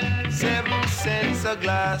 7 cents a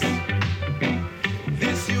glass,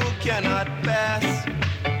 this you cannot pass.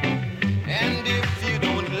 And if you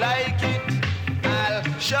don't like it,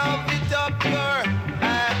 I'll shove it up your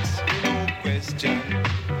ass, no question.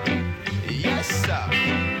 Yes, sir.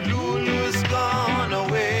 Lulu's gone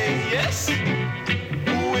away, yes.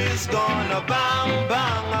 Who is gonna bang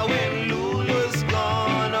bang when Lulu's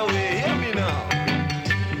gone away? Hear me now.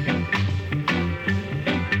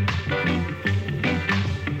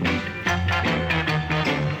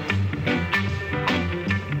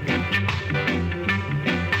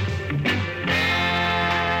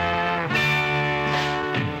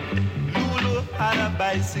 Lulu had a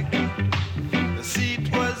bicycle. The seat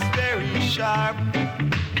was very sharp.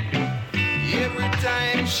 Every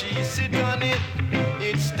time she sit on it,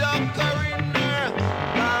 it stuck her in her.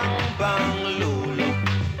 Bang, bang, Lulu.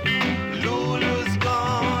 Lulu's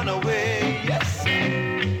gone away, yes.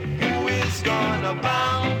 Who is gonna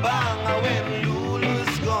bang, bang when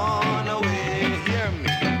Lulu's gone away? Hear me.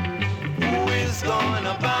 Who is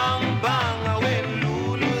gonna bang, bang when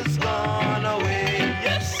Lulu's gone away?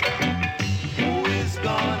 Yes. Who is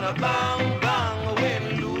gonna bang, bang when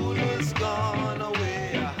Lulu's gone away?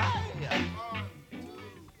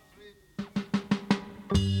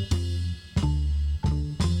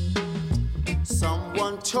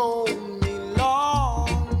 Someone told me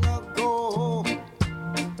long ago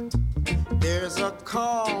there's a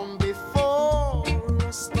calm before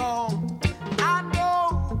a storm. I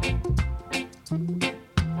know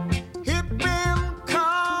it's been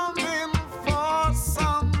coming for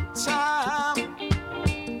some time.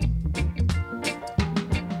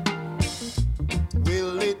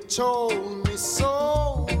 Well, it told me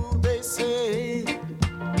so, they say.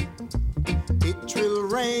 It will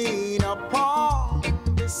rain upon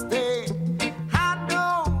this day. I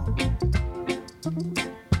know,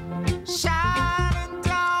 shining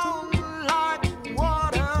down like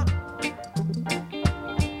water.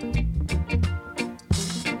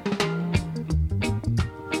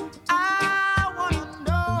 I wanna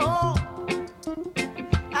know,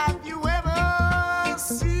 have you ever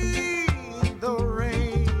seen the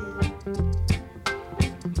rain?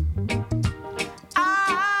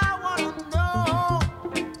 I wanna know,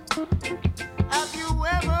 have you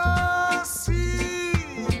ever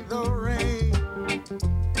seen the rain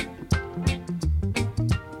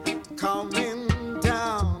coming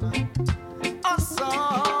down a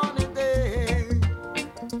sunny day?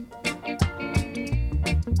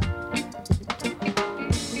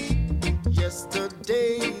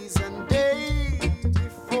 Yesterdays and day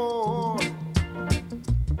before,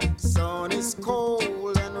 sun is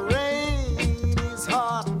cold and rain is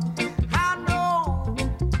hot. I know,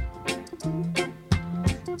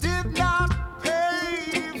 did not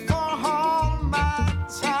pay for all my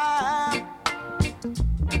time.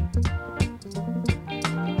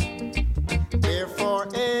 Therefore,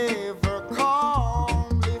 ever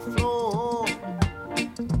calmly flow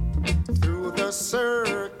through the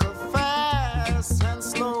circle, fast and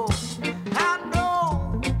slow. I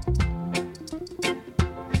know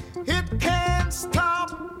it can't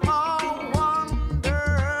stop our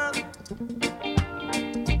wonder.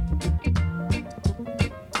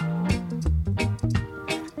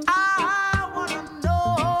 I wanna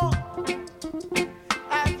know,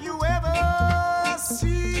 have you ever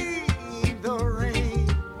seen the rain?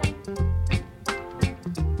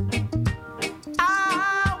 I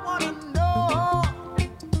wanna know,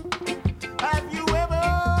 have you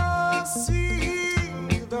ever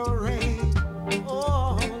seen the rain?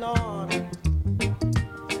 Oh Lord,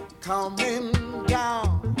 coming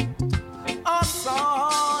down a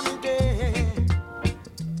sunny day.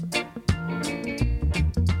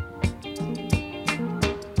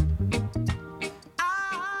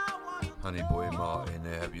 Honey Boy Martin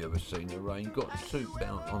there, have you ever seen the rain? Got two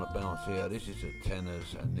on a bounce here. This is the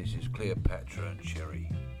Tenors and this is Cleopatra and Cherry.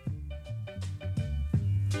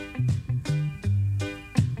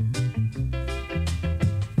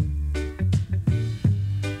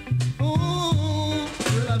 Ooh,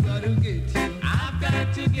 girl, I've got to get you. I've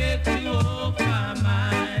got to get you off my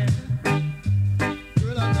mind.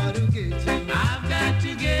 Girl, I've got to get you. I've got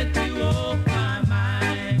to get you off my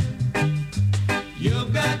mind.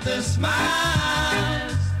 You've got the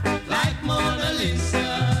smiles like Mona Lisa.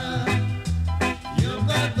 You've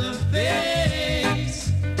got the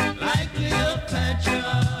face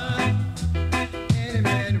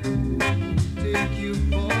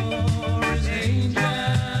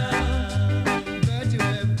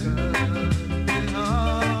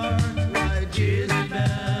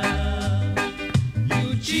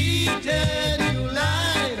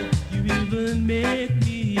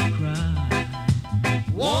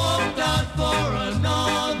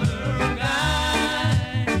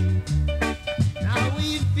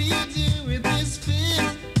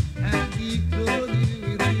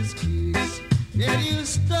feel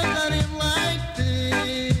stuck on him like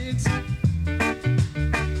this.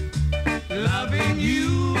 Loving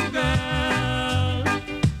you, girl,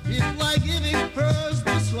 it's like giving pearls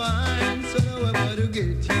to swine. So now I've got to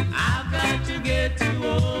get you. I've got to get you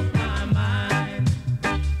off my mind.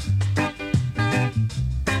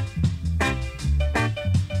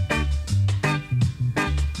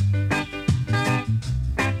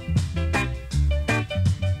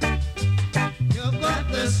 You've got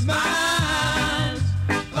the smiles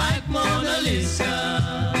like Mona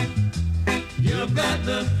Lisa. You've got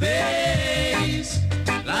the face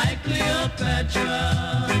like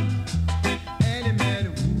Cleopatra. Any man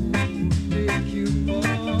who take you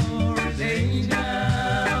for his angel,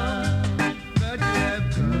 but you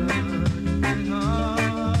have got an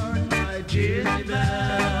heart like Jezebel.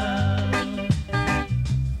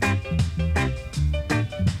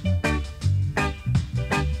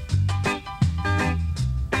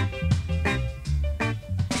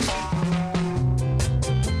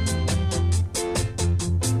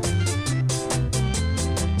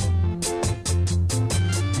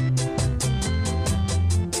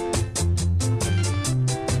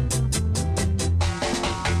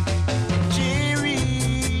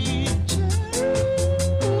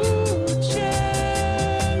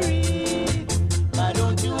 Why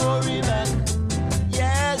don't you hurry back?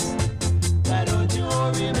 Yes, why don't you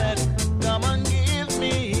hurry back? Come and give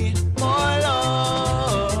me more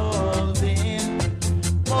loving,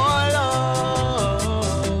 more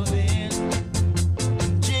loving.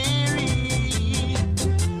 Cherry,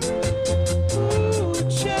 ooh,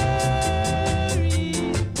 cherry,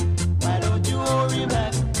 why don't you hurry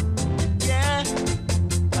back? Yeah,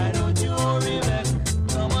 why don't you hurry back?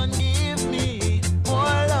 Come and give me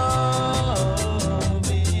more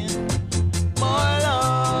loving, more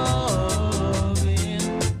loving.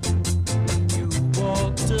 You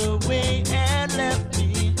walked away and left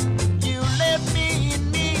me. You left me in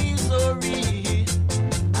misery.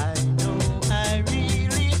 I know I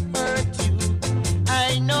really hurt you.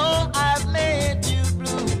 I know I've made you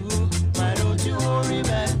blue. Why don't you hurry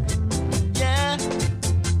back? Yeah,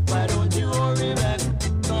 why don't you hurry back?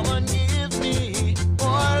 Come and give me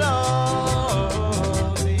more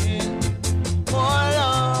loving, more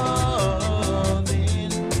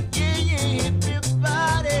loving. Yeah, yeah,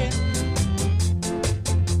 everybody.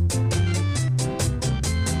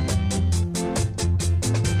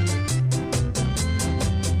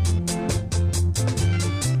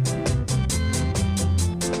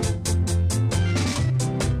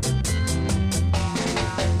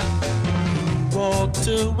 Walked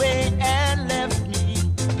away and left me.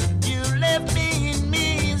 You left me in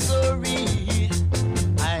misery.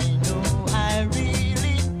 I know I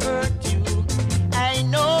really hurt you. I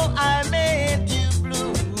know I made you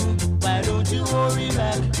blue. Why don't you hurry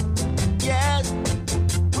back? Yes,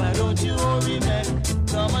 why don't you hurry back?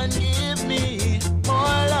 Come and give me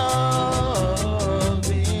more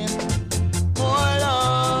loving, more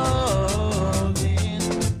loving.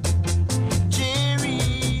 Cherry,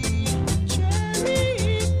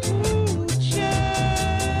 cherry, ooh,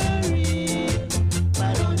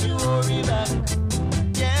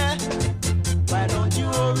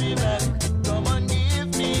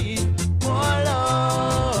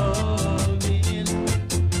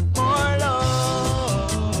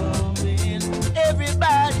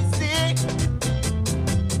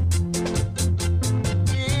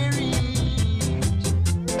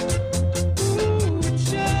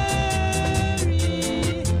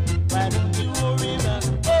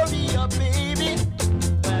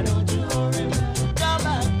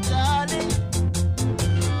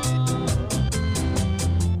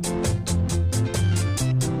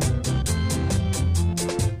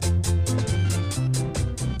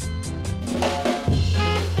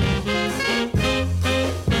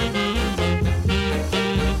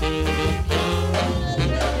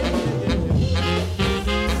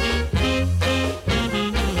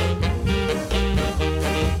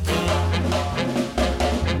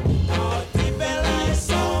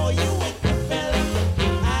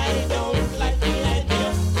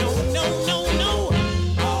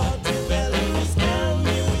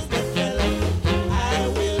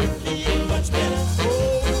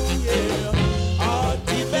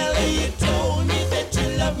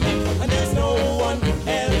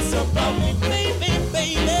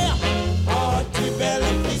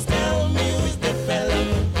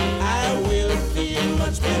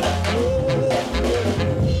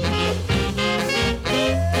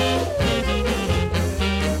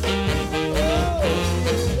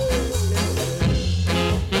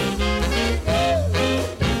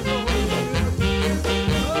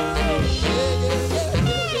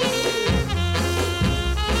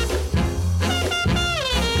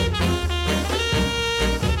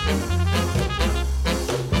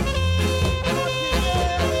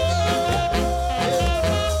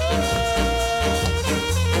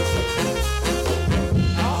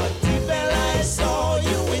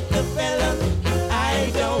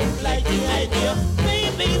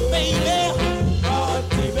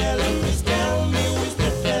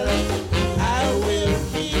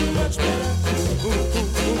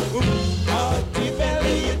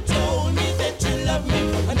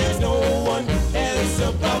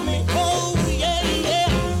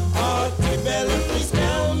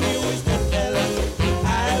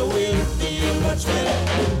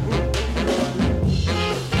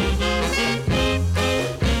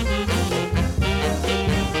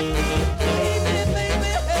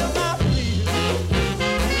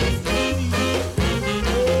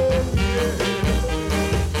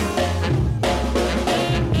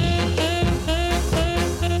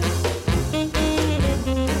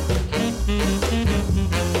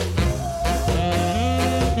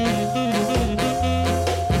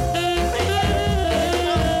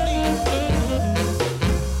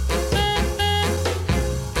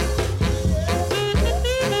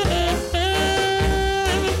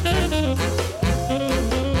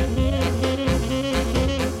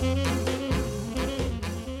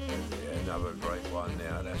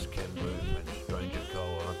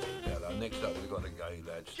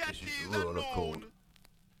 This is the Royal Accord.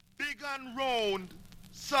 Big and round,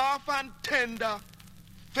 soft and tender,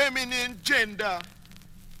 feminine gender.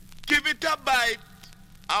 Give it a bite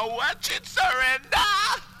and watch it surrender.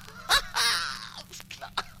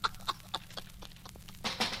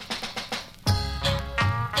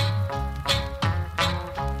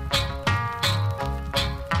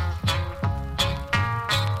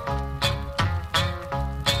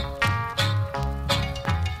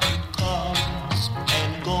 Comes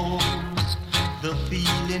and goes, the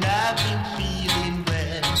feeling I've been feeling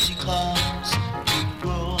when she comes, it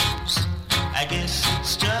grows. I guess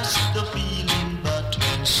it's just the feeling, but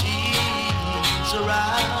when she's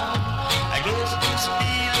around, I guess this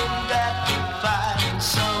feeling that you find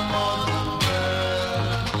some other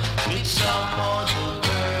girl, with some other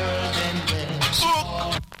girl, and when she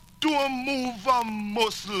Don't move a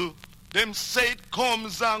muscle. Them say it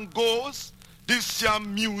comes and goes. This your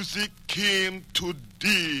music came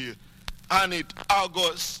today, and it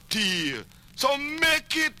go stay. So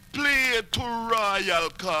make it play to Royal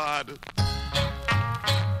Card.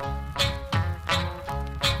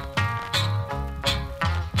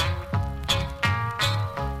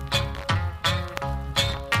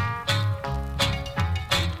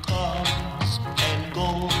 comes and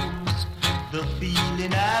goes, the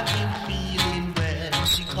feeling I've been feeling when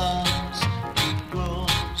she comes, it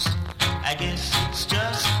grows. I guess it's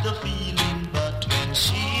just the feeling, but when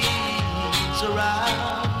she's around,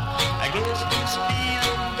 I guess this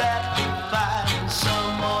feeling that you find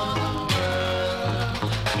some other girl,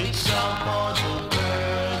 with some other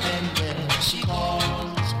girl, and when she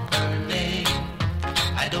calls her name,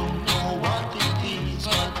 I don't know what it is,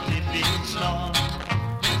 but if it's not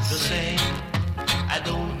the same, I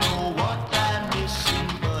don't know what I'm missing,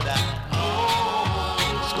 but I know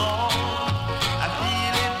it's gone. I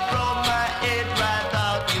feel it from my head right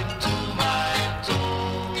out into my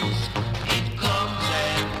toes. It comes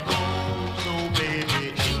and goes, oh baby,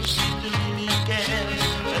 you seem to really care,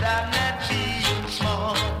 but I'm not being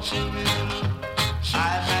small.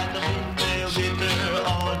 I've had to been there with her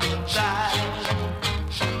all the time.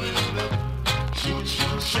 You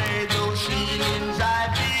should say those feelings I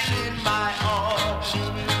feel in my heart.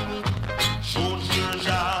 Those girls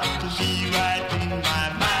are to be right in my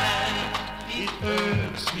mind. It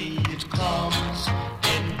hurts me, it comes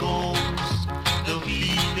and goes. The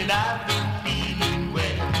feeling I've been feeling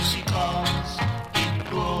when she comes, it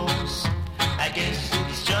grows. I guess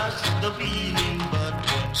it's just the feeling, but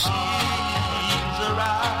when she's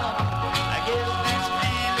around, I guess this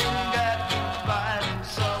feeling got to find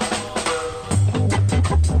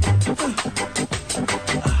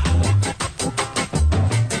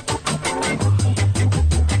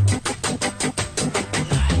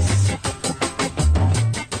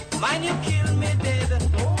Mind you kill me dead,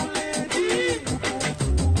 oh lady.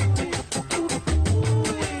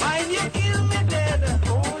 Mind you kill me dead,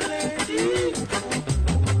 oh lady.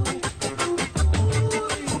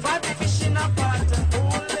 If I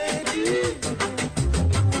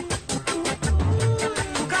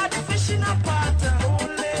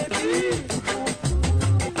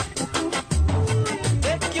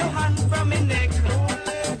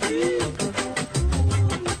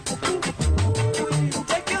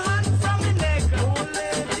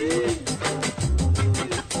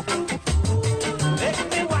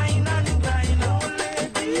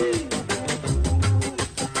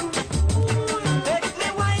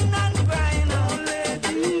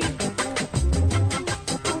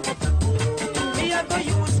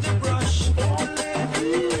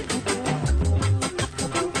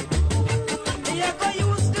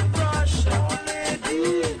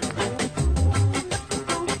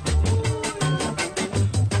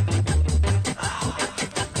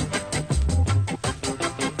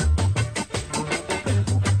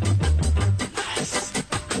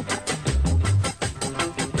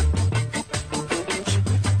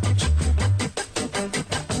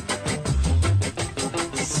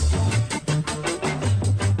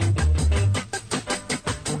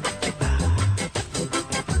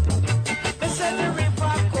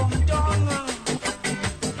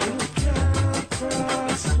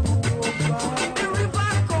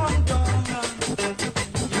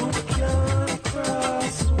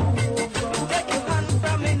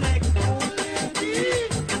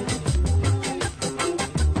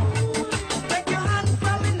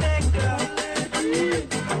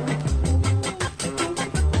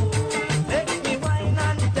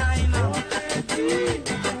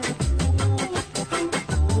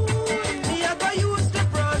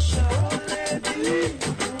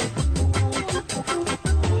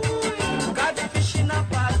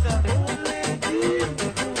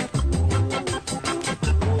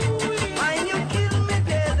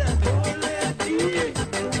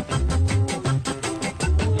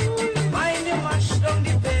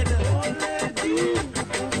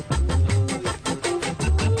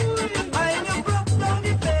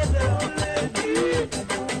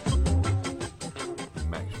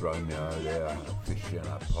They're fish in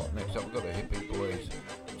a pot. Next up we've got the Hippie Boys.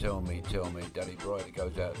 Tell me, Daddy Bright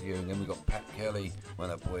goes out to you. And then we've got Pat Kelly, When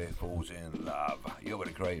a Boy Falls in Love. You're with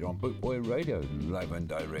the Creator on Bootboy Radio, live and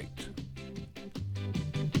direct.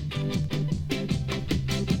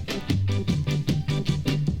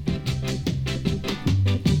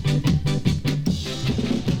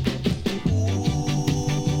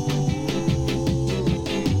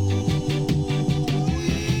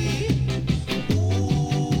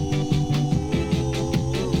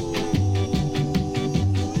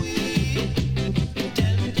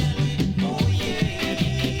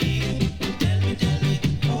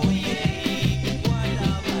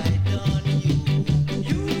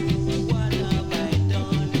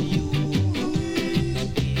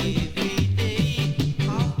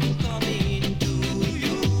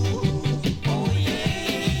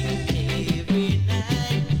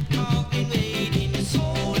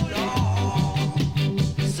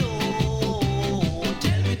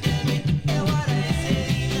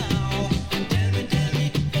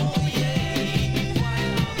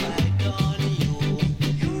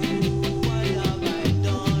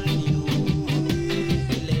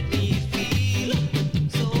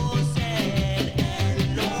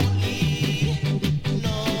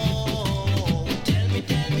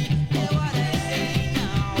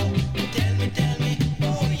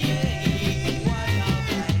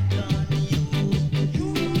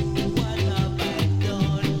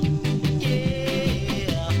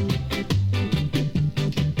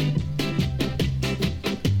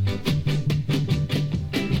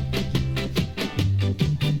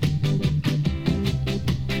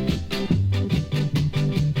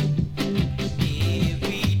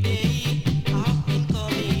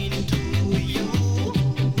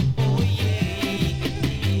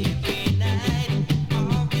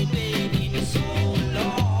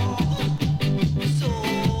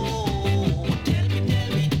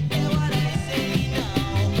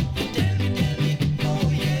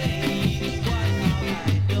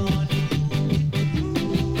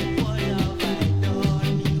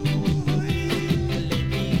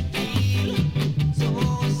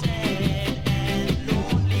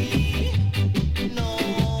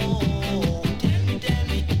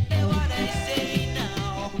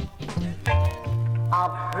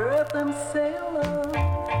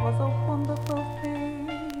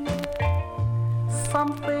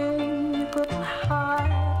 something you couldn't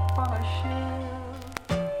hide on a shelf.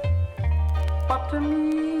 But to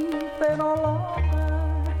me, they no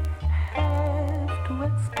longer have to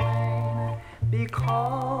explain,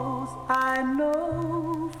 because I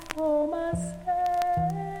know for myself.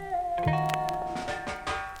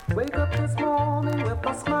 Wake up this morning with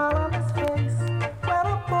a smile on his face, when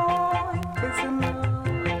a boy is in love,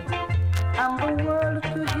 and the world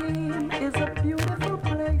to him is a beautiful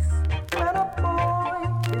place. When a boy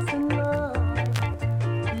is in love,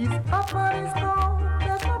 he's up and he's gone,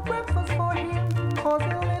 there's no breakfast for him, cause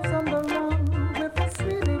he lives on the run with a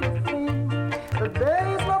sweet little thing. The day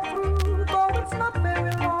is not through, though it's not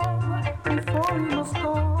very long, before he must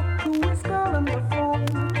talk to his girl on the phone.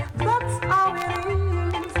 That's how it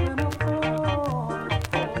is when a boy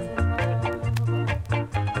falls in love.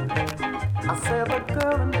 I said the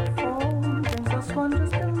girl on the phone brings us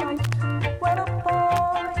wondrous delight. When a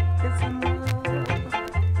boy is in love,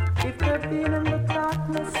 if they've been in the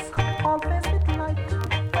darkness, always with light.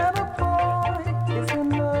 When a boy is in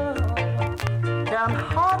love, can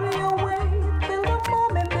hardly await till the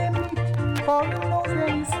moment they meet, for he knows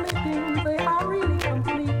when he's sleeping they are really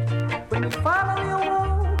complete. When he finally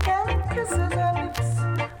awoke and kisses her lips,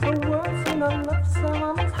 the words in a love song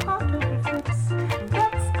on his heart to be fixed.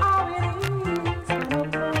 That's how it is when a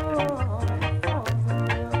boy falls in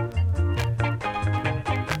love.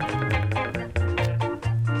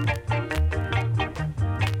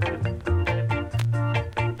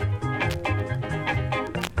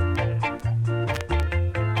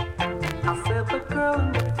 I said the girl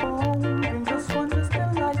on the phone brings us wondrous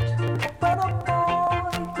delight. When a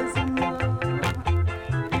boy is in love,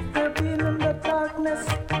 if they've been in the darkness,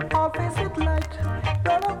 always with light.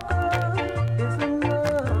 When a girl is in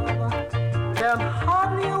love, can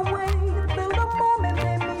hardly await till the moment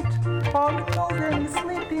they meet, for he knows when he's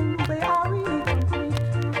sleeping they are really complete.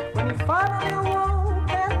 When he finally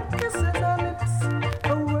awoke and kisses her lips,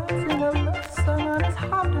 the words in a love song on his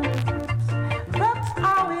heart and his lips. That's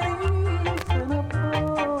how it is when a boy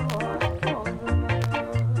falls in love.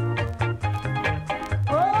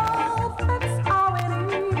 Oh, that's how it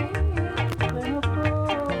is when a boy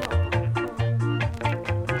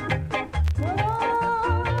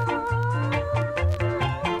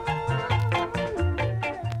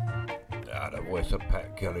The voice Mr.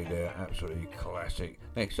 Pat Kelly there, absolutely classic.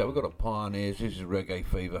 Next up we've got the Pioneers, this is Reggae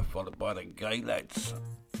Fever, followed by the Gay Lads.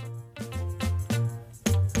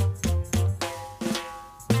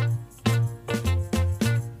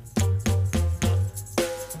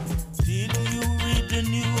 Did you read the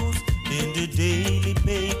news in the daily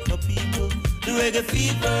paper, people? The reggae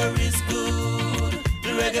fever is good, the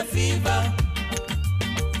reggae fever.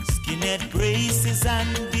 Skinhead braces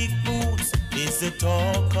and big boots is the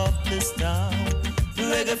talk of this town. The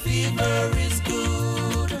reggae fever is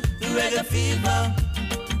good, the reggae fever.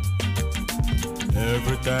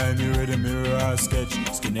 Every time you read a mirror sketch,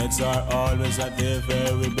 skinheads are always at their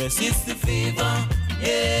very best. It's the fever,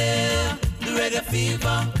 yeah, the reggae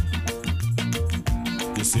fever.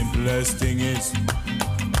 The simplest thing is,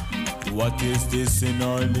 what is this in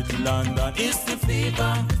our little London? It's the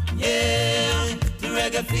fever, yeah, the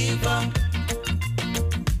reggae fever.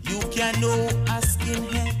 You can know a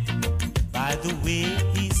skinhead by the way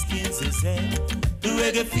he skins his head. The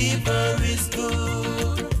reggae fever is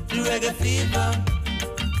good, the reggae fever.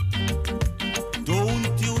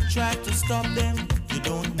 Don't you try to stop them, you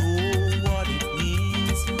don't know what it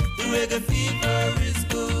means. The reggae fever is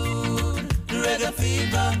good, the reggae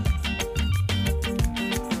fever.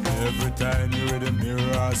 Every time you read a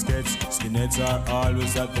mirror sketch, skinheads are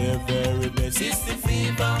always at their very best. It's the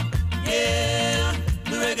fever, yeah,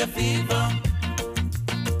 the reggae fever.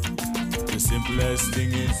 The simplest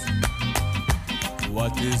thing is,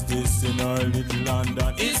 what is this in our little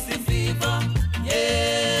London? It's the fever,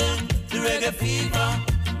 yeah, the reggae fever.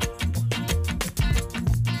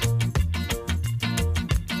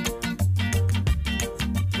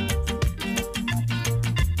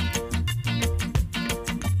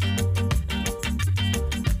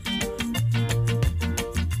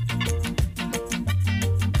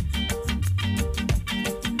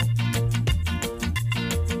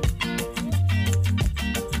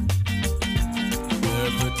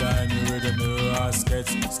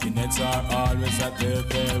 Skinheads are always at their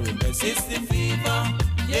very best. It's the fever,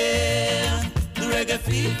 yeah, the reggae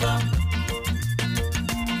fever.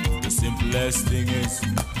 The simplest thing is,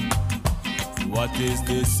 what is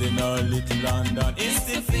this in our little London? It's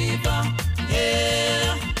the fever,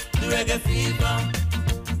 yeah, the reggae fever.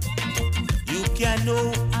 You can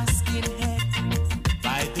know a skinhead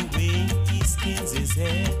by the way he skins his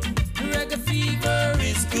head. The reggae fever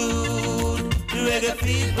is good, the reggae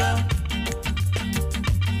fever.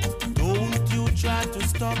 Try to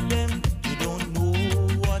stop them, you don't know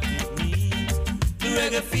what it means. The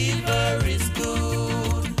reggae fever is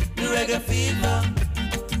good, the reggae fever.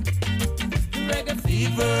 The reggae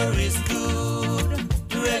fever is good,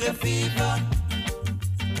 the reggae fever.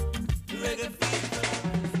 The reggae fever.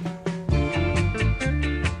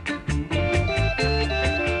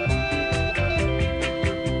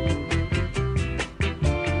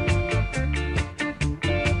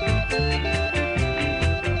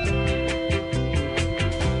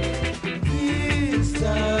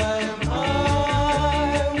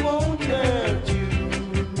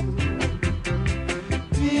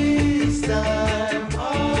 This time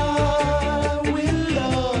I will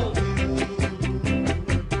love you.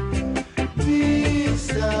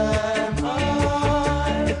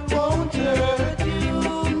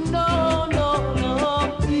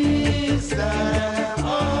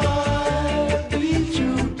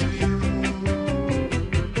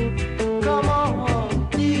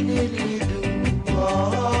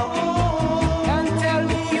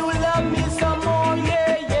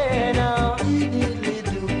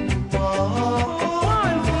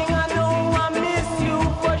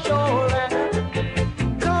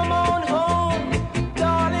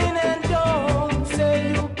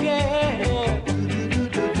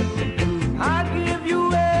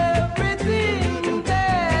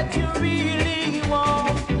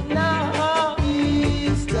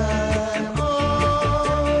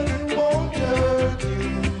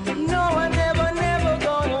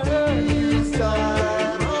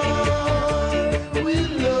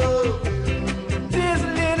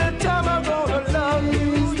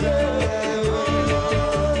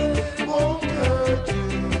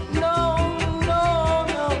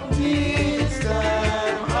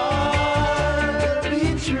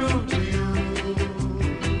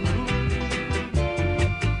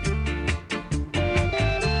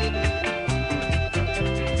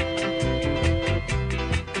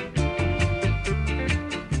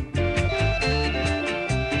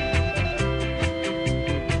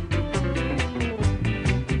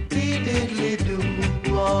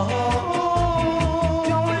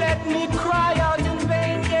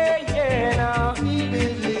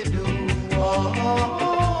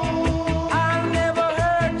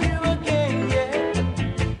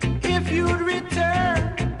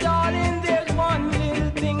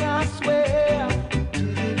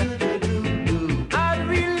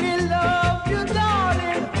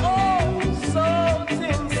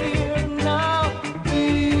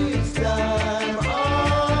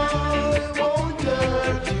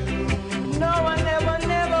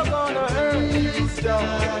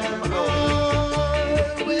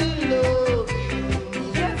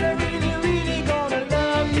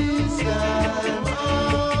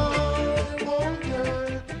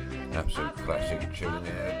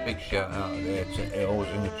 big shout out there to Els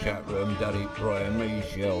in the chat room, Daddy, Brian,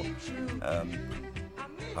 Michelle,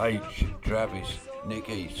 H, Travis,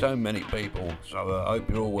 Nikki, so many people. So I hope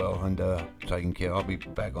you're all well and taking care. I'll be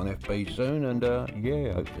back on FB soon, and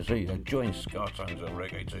yeah, hope to see you. Join Scartones on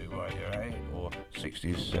Reggae 2 right here, eh? Or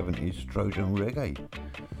 60s, 70s Trojan Reggae.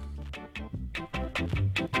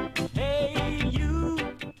 Hey, you.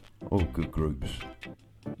 All good groups.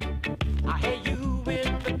 I hear you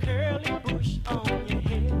with the curly bush on your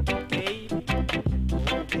head, baby.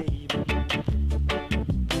 Oh, baby.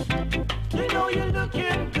 You know you're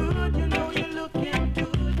looking good, you know you're looking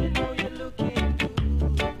good, you know you're looking good.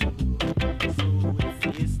 So it's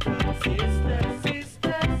sister, sister,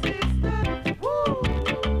 sister, sister, woo.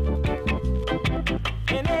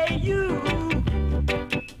 And hey, you.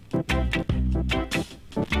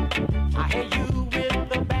 I hear you with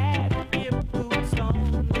the bad hip boots on,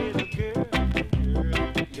 little girl.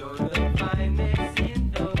 You're the finest in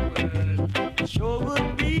the world. Sure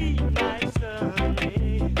would be nice,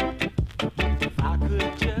 honey, if I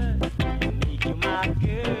could just make you my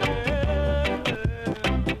girl.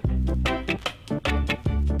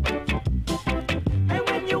 And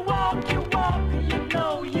when you walk, you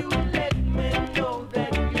know you let me know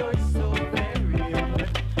that you're so very much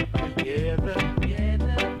together.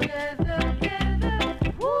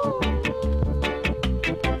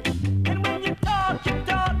 And when you talk to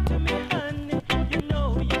me, honey, you know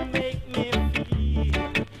you make me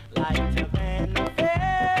feel like the man of heaven.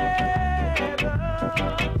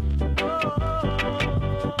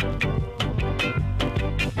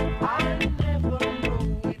 I never know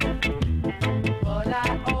it, but I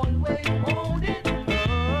always hold it.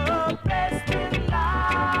 The best in life.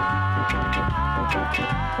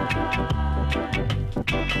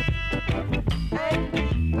 And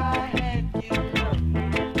if I had you,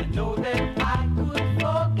 I know that I could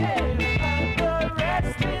forget about the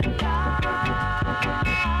rest in life.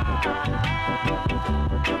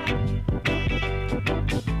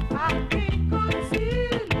 I can't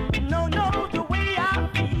conceal, no, the way I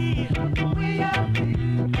feel, the way I feel.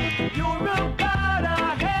 You're about a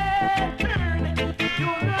head turn,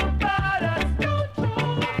 you're about a stone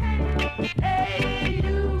throw. Hey,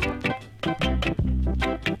 you.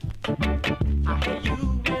 I hear you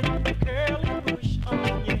with the curly bush on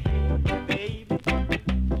your head, baby.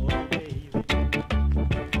 Oh, baby.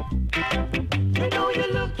 You know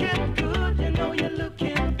you're looking good, you know you're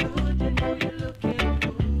looking good, you know you're looking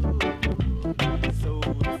good. So,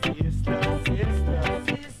 sister, sister,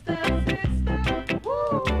 sister, sister,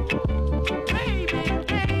 woo. Baby,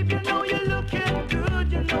 you know you're looking good,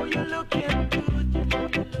 you know you're looking good, you know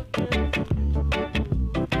you're looking good.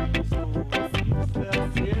 So, sister,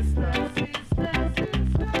 sister, sister,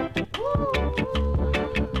 sister, woo.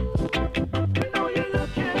 You know you're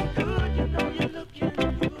looking good, you know you're looking good,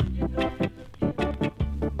 you know you're looking good.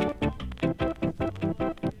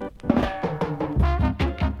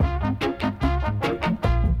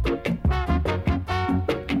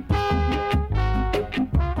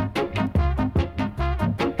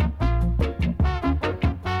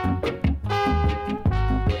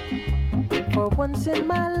 For once in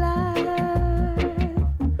my life,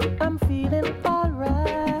 I'm feeling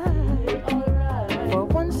alright. For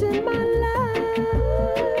once in my life,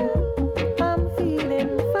 I'm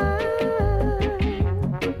feeling fine.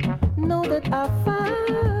 Know that I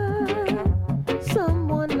find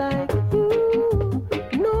someone like you.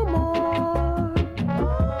 No more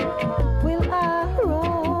will I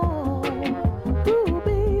roam. Ooh,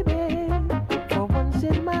 baby. For once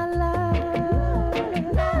in my life,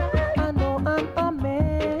 I know I'm a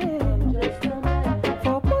man.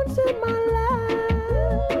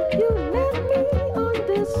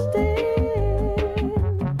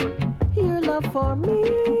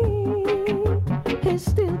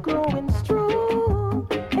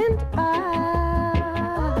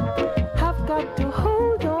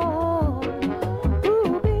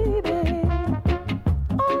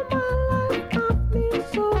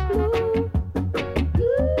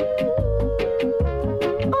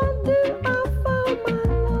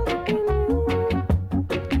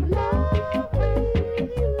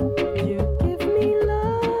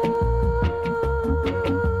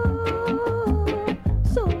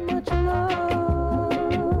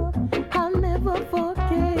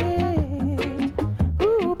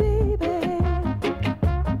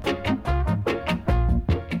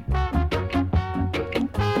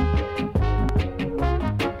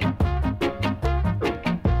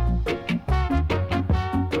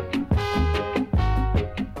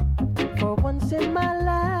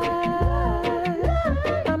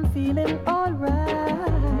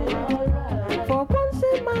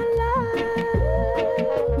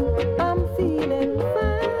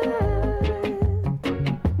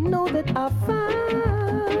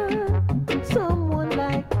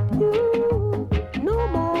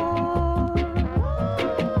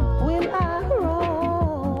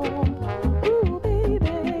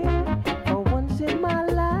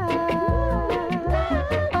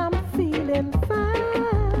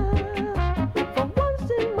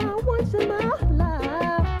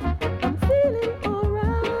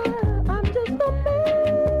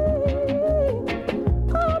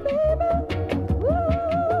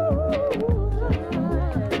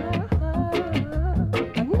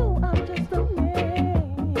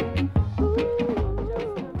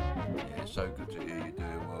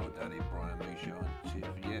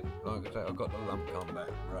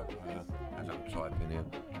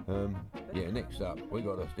 up. We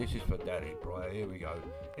got us. This is for Daddy Brian. Here we go.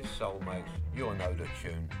 It's Soulmates. You'll know the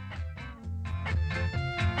tune.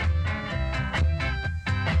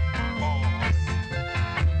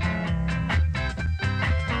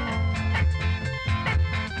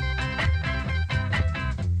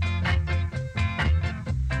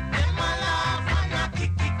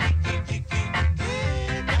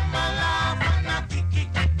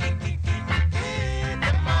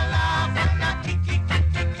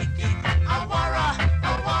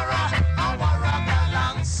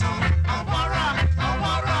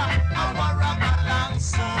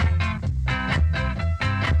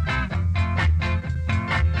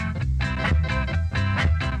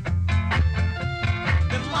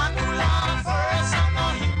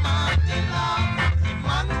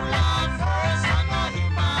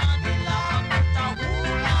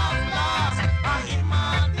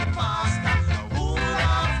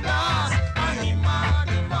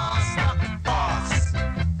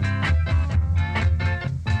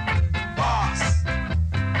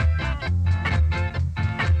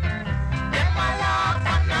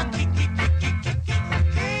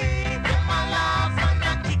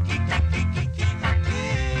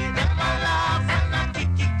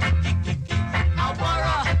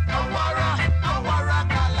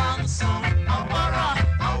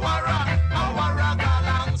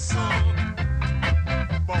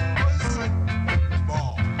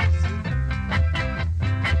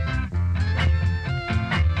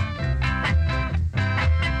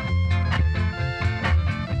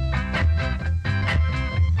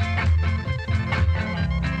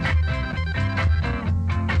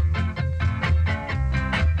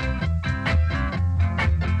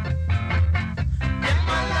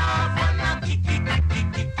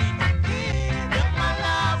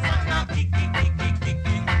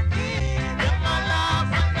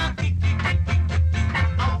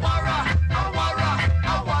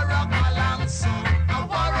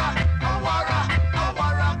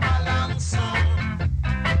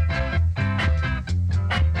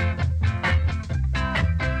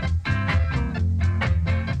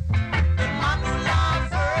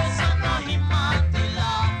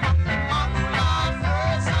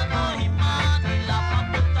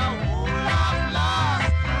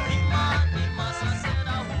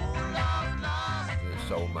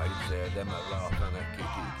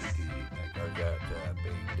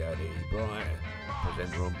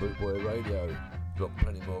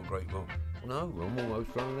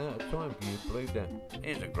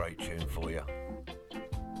 Here's a great tune for you.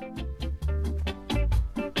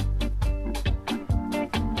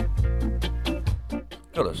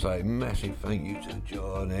 Gotta say, massive thank you to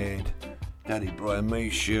John Ed, Daddy Brian,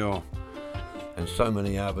 Michelle, and so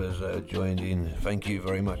many others joined in. Thank you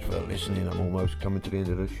very much for listening. I'm almost coming to the end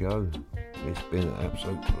of the show. It's been an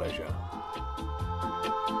absolute pleasure.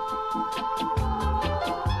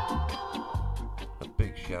 A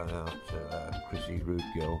big shout out to Chrissy Rude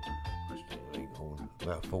Girl,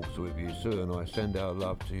 our thoughts with you. Sue and I send our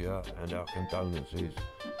love to you and our condolences.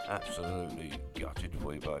 Absolutely gutted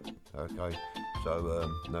for you, babe. Okay, so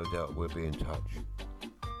no doubt we'll be in touch.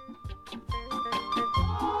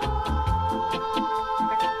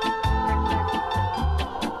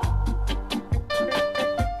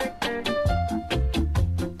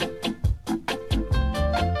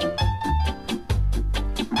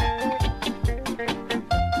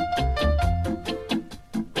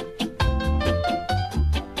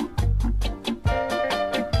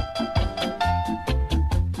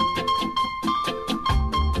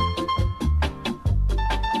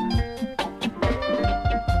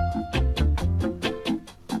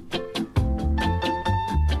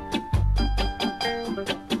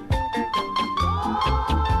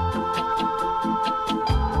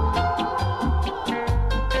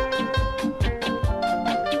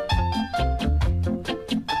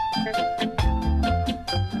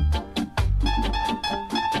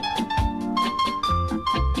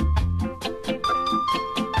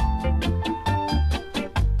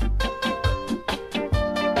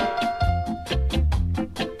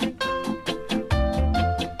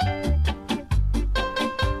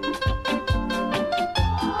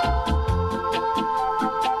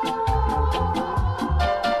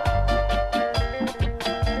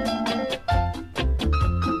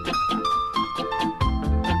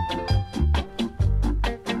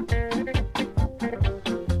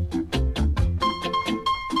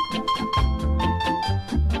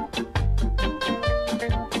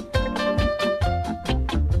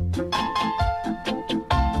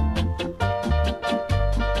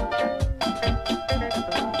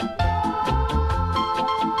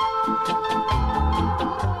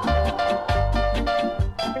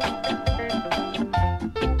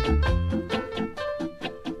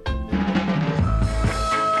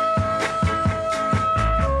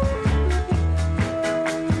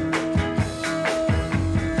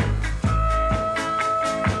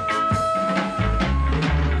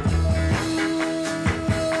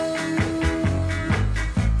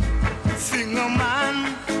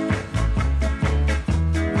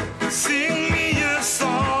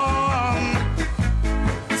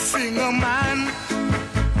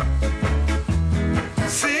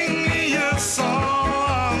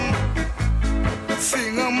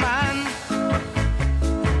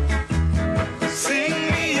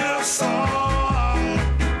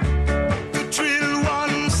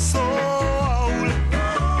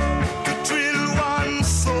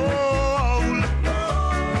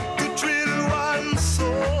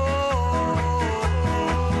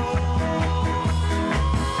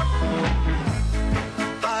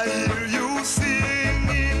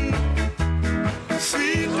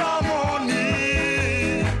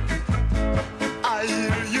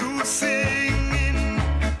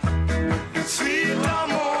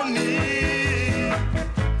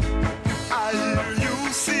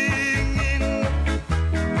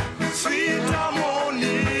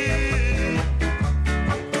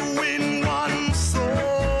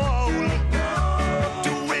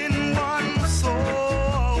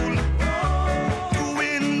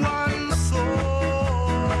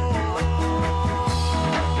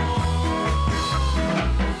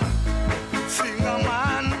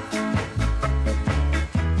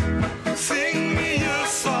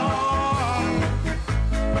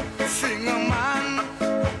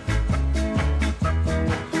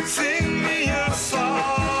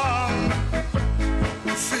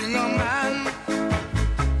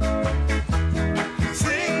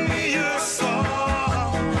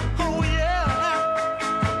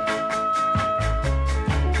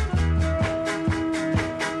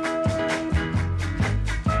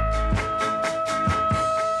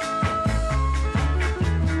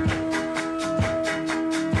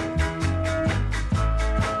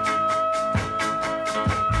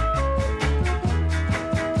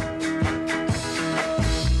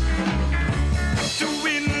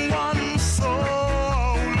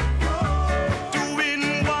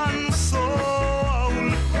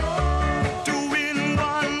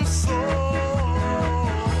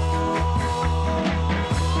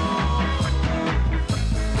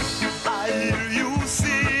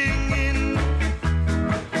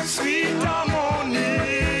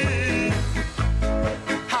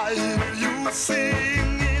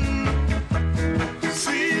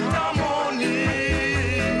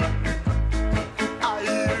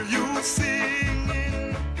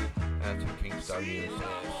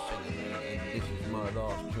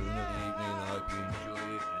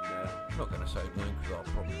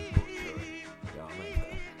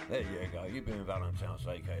 you've been with Alan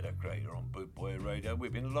Townsend, aka The Creator, on Bootboy Radio.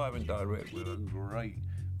 We've been live and direct with a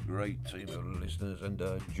great team of listeners, and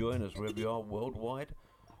join us wherever you are worldwide.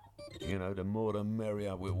 You know, the more the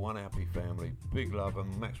merrier. We're one happy family. Big love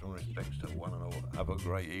and maximum respects to one and all. Have a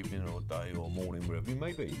great evening or day or morning, wherever you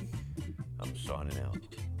may be. I'm signing out.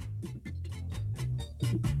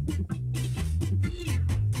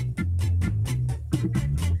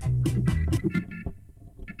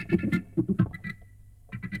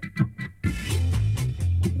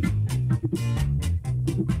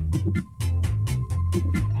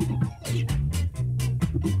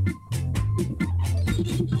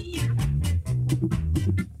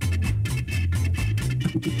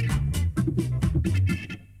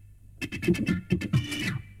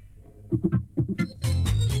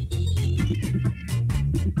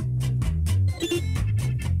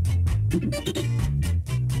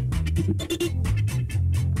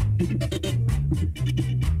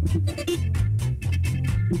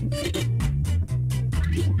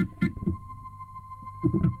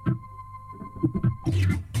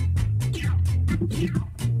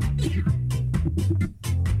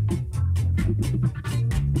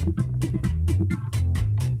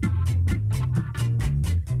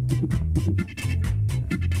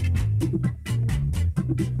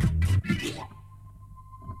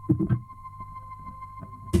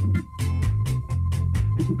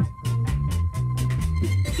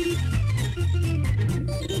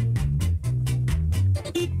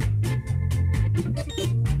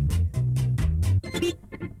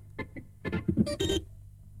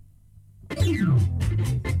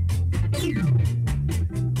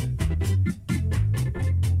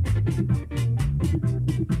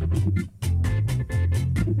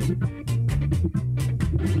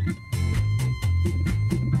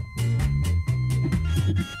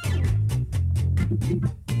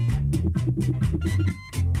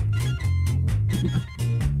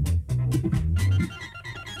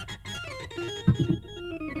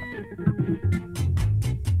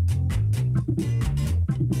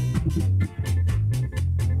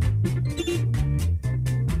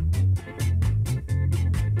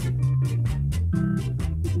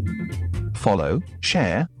 Follow,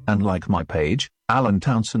 share, and like my page, Alan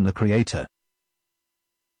Townsend the Creator.